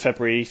the end of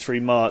February,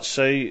 through March.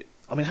 So,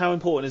 I mean, how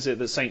important is it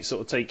that Saints sort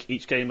of take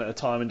each game at a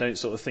time and don't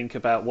sort of think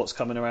about what's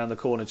coming around the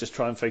corner, just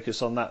try and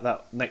focus on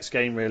that next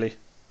game, really?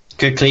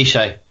 Good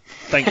cliche.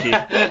 Thank you.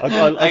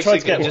 I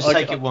tried to get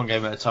take it one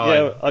game at a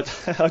time. Yeah,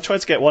 I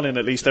tried to get one in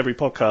at least every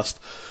podcast.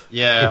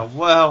 Yeah,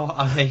 well,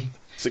 I mean,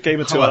 it's a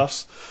game of two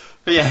halves.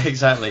 Yeah,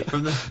 exactly.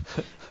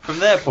 From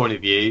their point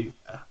of view,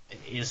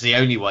 it's the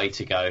only way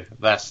to go.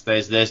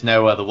 There's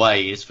no other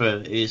way. It's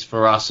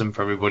for us and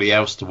for everybody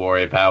else to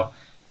worry about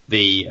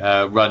the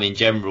run in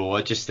general.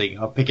 I just think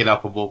I'm picking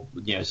up on what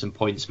some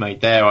points made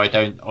there. I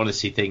don't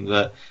honestly think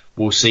that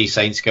we'll see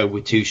Saints go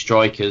with two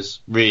strikers,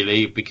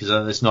 really, because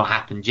it's not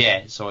happened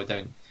yet. So I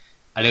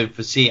don't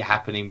foresee it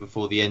happening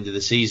before the end of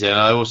the season. And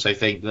I also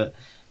think that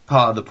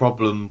part of the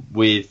problem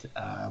with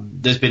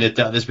there's been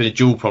a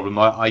dual problem.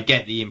 I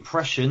get the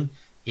impression,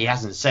 he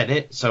hasn't said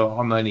it, so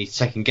I'm only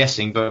second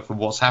guessing, but from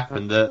what's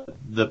happened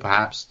that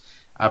perhaps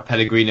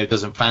Pellegrino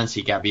doesn't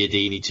fancy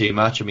Gabbiadini too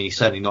much. I mean, he's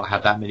certainly not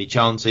had that many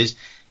chances.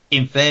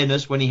 In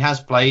fairness, when he has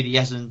played, he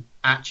hasn't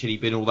actually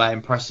been all that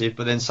impressive,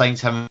 but then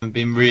Saints haven't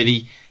been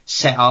really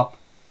set up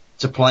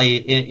to play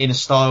in a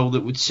style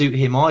that would suit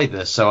him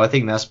either. So I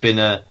think that's been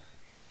a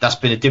that's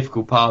been a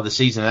difficult part of the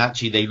season. And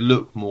actually, they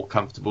look more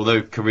comfortable.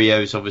 Though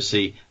Carrillo's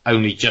obviously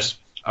only just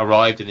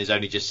arrived and is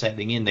only just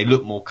settling in, they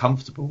look more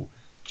comfortable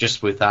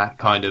just with that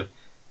kind of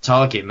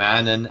target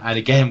man. And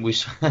again, we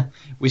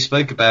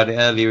spoke about it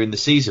earlier in the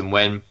season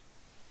when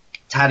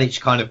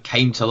Tadic kind of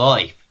came to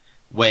life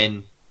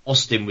when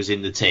Austin was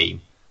in the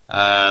team.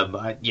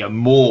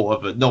 More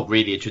of a, not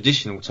really a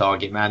traditional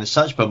target man as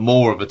such, but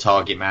more of a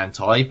target man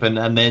type.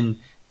 And then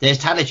there's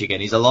Tadic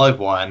again. He's a live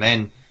wire. And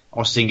then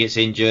Austin gets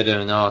injured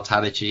and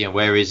Tadic,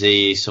 where is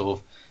he? He's sort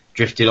of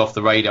drifted off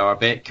the radar a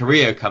bit.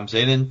 Carrillo comes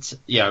in and,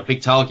 a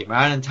big target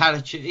man, and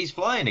Tadic, he's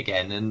flying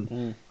again.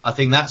 And I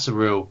think that's a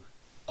real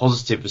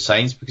positive for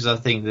Saints, because I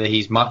think that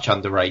he's much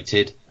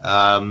underrated.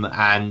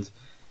 And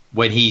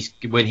when he's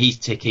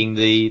ticking,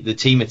 the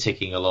team are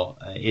ticking a lot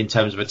in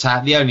terms of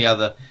attack. The only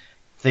other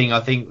thing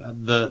I think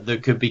that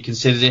could be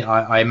considered,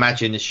 I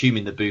imagine,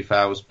 assuming the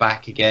Bufal's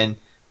back again,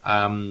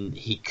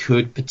 he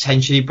could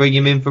potentially bring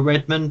him in for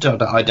Redmond.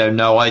 I don't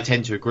know. I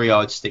tend to agree.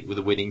 I'd stick with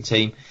the winning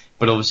team.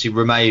 But obviously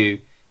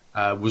Romeu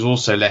was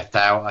also left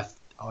out.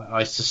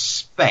 I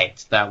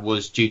suspect that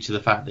was due to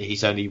the fact that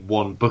he's only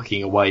one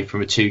booking away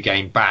from a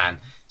 2-game ban.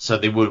 So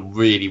they wouldn't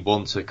really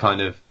want to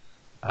kind of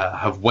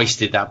have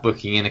wasted that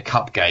booking in a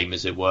cup game,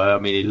 as it were. I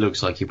mean, it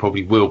looks like he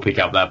probably will pick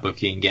up that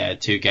booking and get a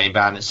 2-game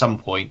ban at some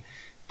point.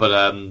 But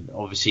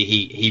obviously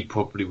he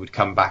probably would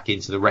come back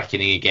into the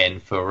reckoning again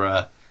for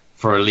a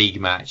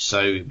league match.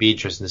 So it'd be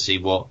interesting to see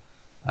what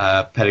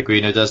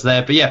Pellegrino does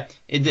there. But yeah,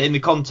 in the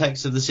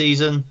context of the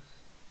season,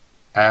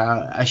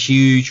 a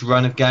huge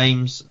run of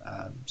games.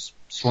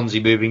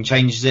 Swansea moving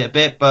changes it a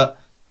bit, but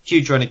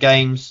huge run of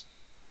games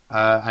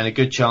and a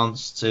good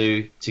chance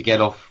to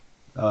get off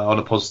on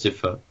a positive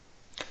foot.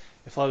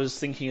 If I was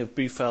thinking of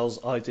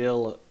Bufal's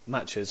ideal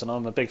matches, and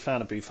I'm a big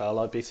fan of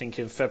Bufal, I'd be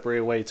thinking February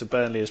away to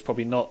Burnley is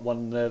probably not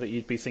one that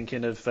you'd be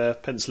thinking of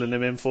penciling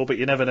him in for, but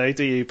you never know,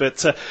 do you?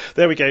 But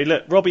there we go.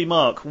 Look, Robbie,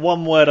 Mark,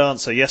 one word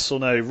answer, yes or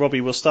no.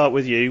 Robbie, we'll start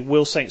with you.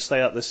 Will Saints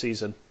stay up this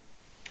season?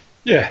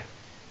 Yeah.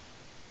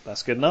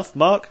 That's good enough.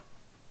 Mark?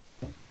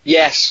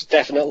 Yes,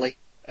 definitely.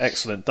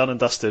 Excellent, done and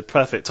dusted,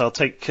 perfect. I'll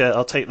take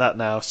that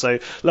now. So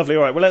lovely.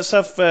 All right, well let's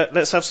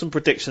have some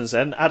predictions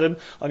then. Adam,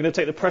 I'm going to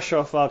take the pressure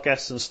off our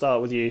guests and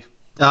start with you.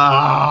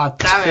 Ah,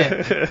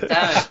 damn it!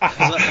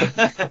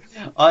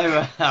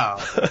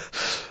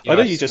 I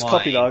know you just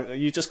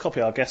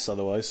copy our guests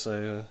otherwise.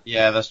 So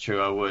yeah, that's true.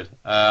 I would,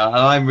 and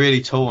I'm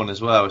really torn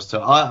as well.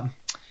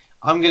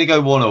 I'm going to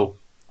go 1-1.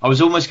 I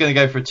was almost going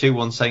to go for a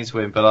 2-1 Saints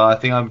win, but I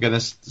think I'm going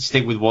to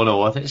stick with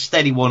 1-1. I think a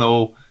steady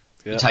 1-1.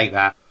 Yeah. Take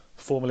that.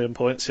 4 million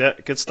points, yeah,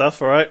 good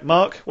stuff. All right,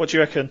 Mark, what do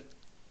you reckon?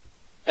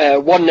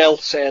 1-0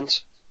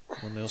 Saints.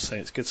 1-0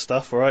 Saints, good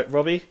stuff. All right,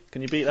 Robbie,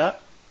 can you beat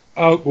that?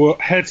 Oh, well,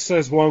 head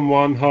says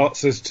 1-1, heart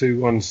says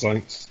 2-1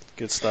 Saints.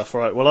 Good stuff. All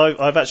right, well,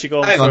 I've actually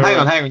gone Hang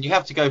on. You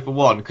have to go for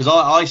one, because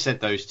I said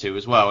those two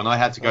as well, and I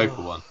had to go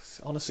for one.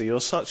 Honestly, you're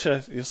such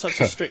a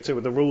stricter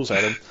with the rules,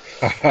 Adam.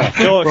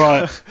 Go on,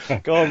 right.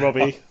 Go on,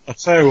 Robbie. I'll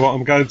tell you what,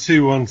 I'm going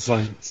 2-1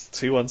 Saints.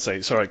 2-1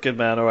 Saints. All right, good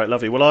man. All right,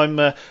 lovely. Well, I'm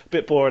a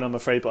bit boring, I'm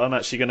afraid, but I'm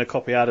actually going to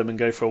copy Adam and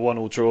go for a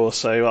 1-1 draw.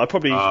 So I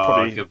probably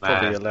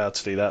allowed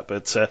to do that,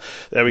 but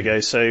there we go.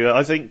 So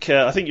I think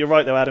you're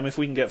right though, Adam. If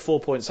we can get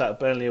 4 points out of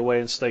Burnley away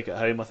and Stoke at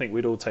home, I think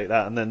we'd all take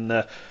that, and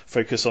then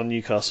focus on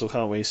Newcastle,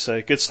 can't we?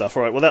 So good stuff.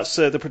 All right. Well, that's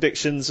the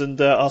predictions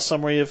and our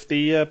summary of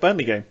the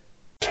Burnley game.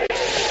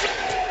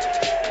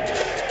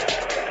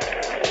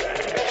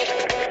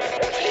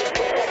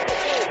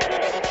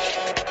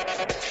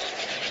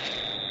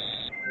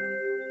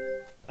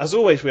 As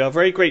always, we are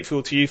very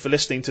grateful to you for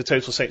listening to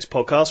Total Saints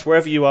Podcast,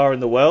 wherever you are in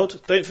the world.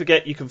 Don't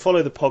forget you can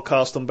follow the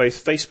podcast on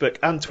both Facebook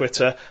and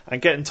Twitter,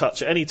 and get in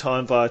touch at any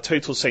time via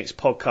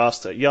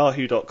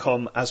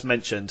totalsaintspodcast@yahoo.com as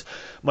mentioned.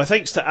 My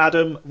thanks to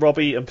Adam,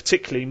 Robbie and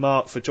particularly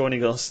Mark for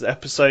joining us this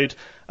episode.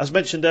 As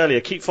mentioned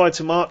earlier, keep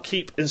fighting, Mark,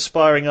 keep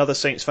inspiring other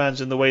Saints fans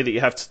in the way that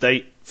you have to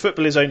date.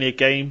 Football is only a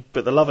game,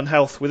 but the love and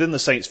health within the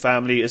Saints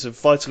family is of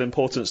vital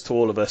importance to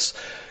all of us.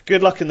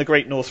 Good luck in the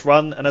Great North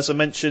Run, and as I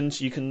mentioned,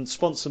 you can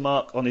sponsor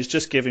Mark on his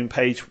Just Giving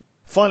page.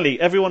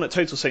 Finally, everyone at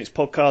Total Saints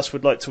Podcast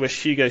would like to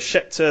wish Hugo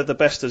Schechter the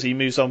best as he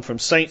moves on from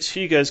Saints.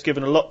 Hugo has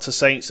given a lot to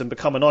Saints and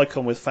become an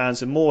icon with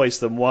fans in more ways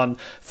than one.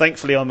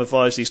 Thankfully, I'm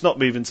advised he's not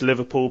moving to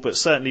Liverpool, but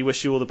certainly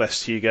wish you all the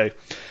best, Hugo.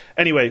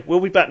 Anyway, we'll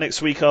be back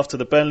next week after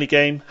the Burnley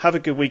game. Have a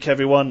good week,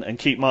 everyone, and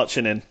keep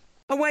marching in.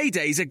 Away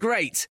days are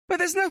great, but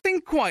there's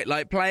nothing quite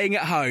like playing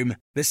at home.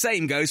 The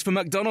same goes for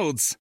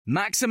McDonald's.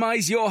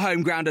 Maximise your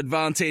home ground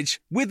advantage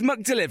with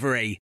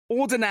McDelivery.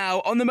 Order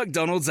now on the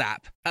McDonald's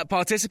app. At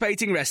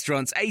participating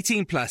restaurants,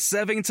 18 plus,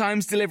 serving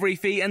times, delivery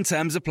fee and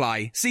terms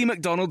apply. See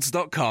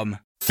mcdonalds.com.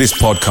 This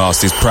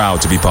podcast is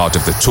proud to be part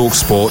of the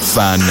TalkSport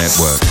Fan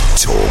Network.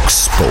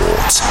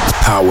 TalkSport.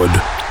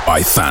 Powered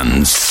by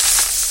fans.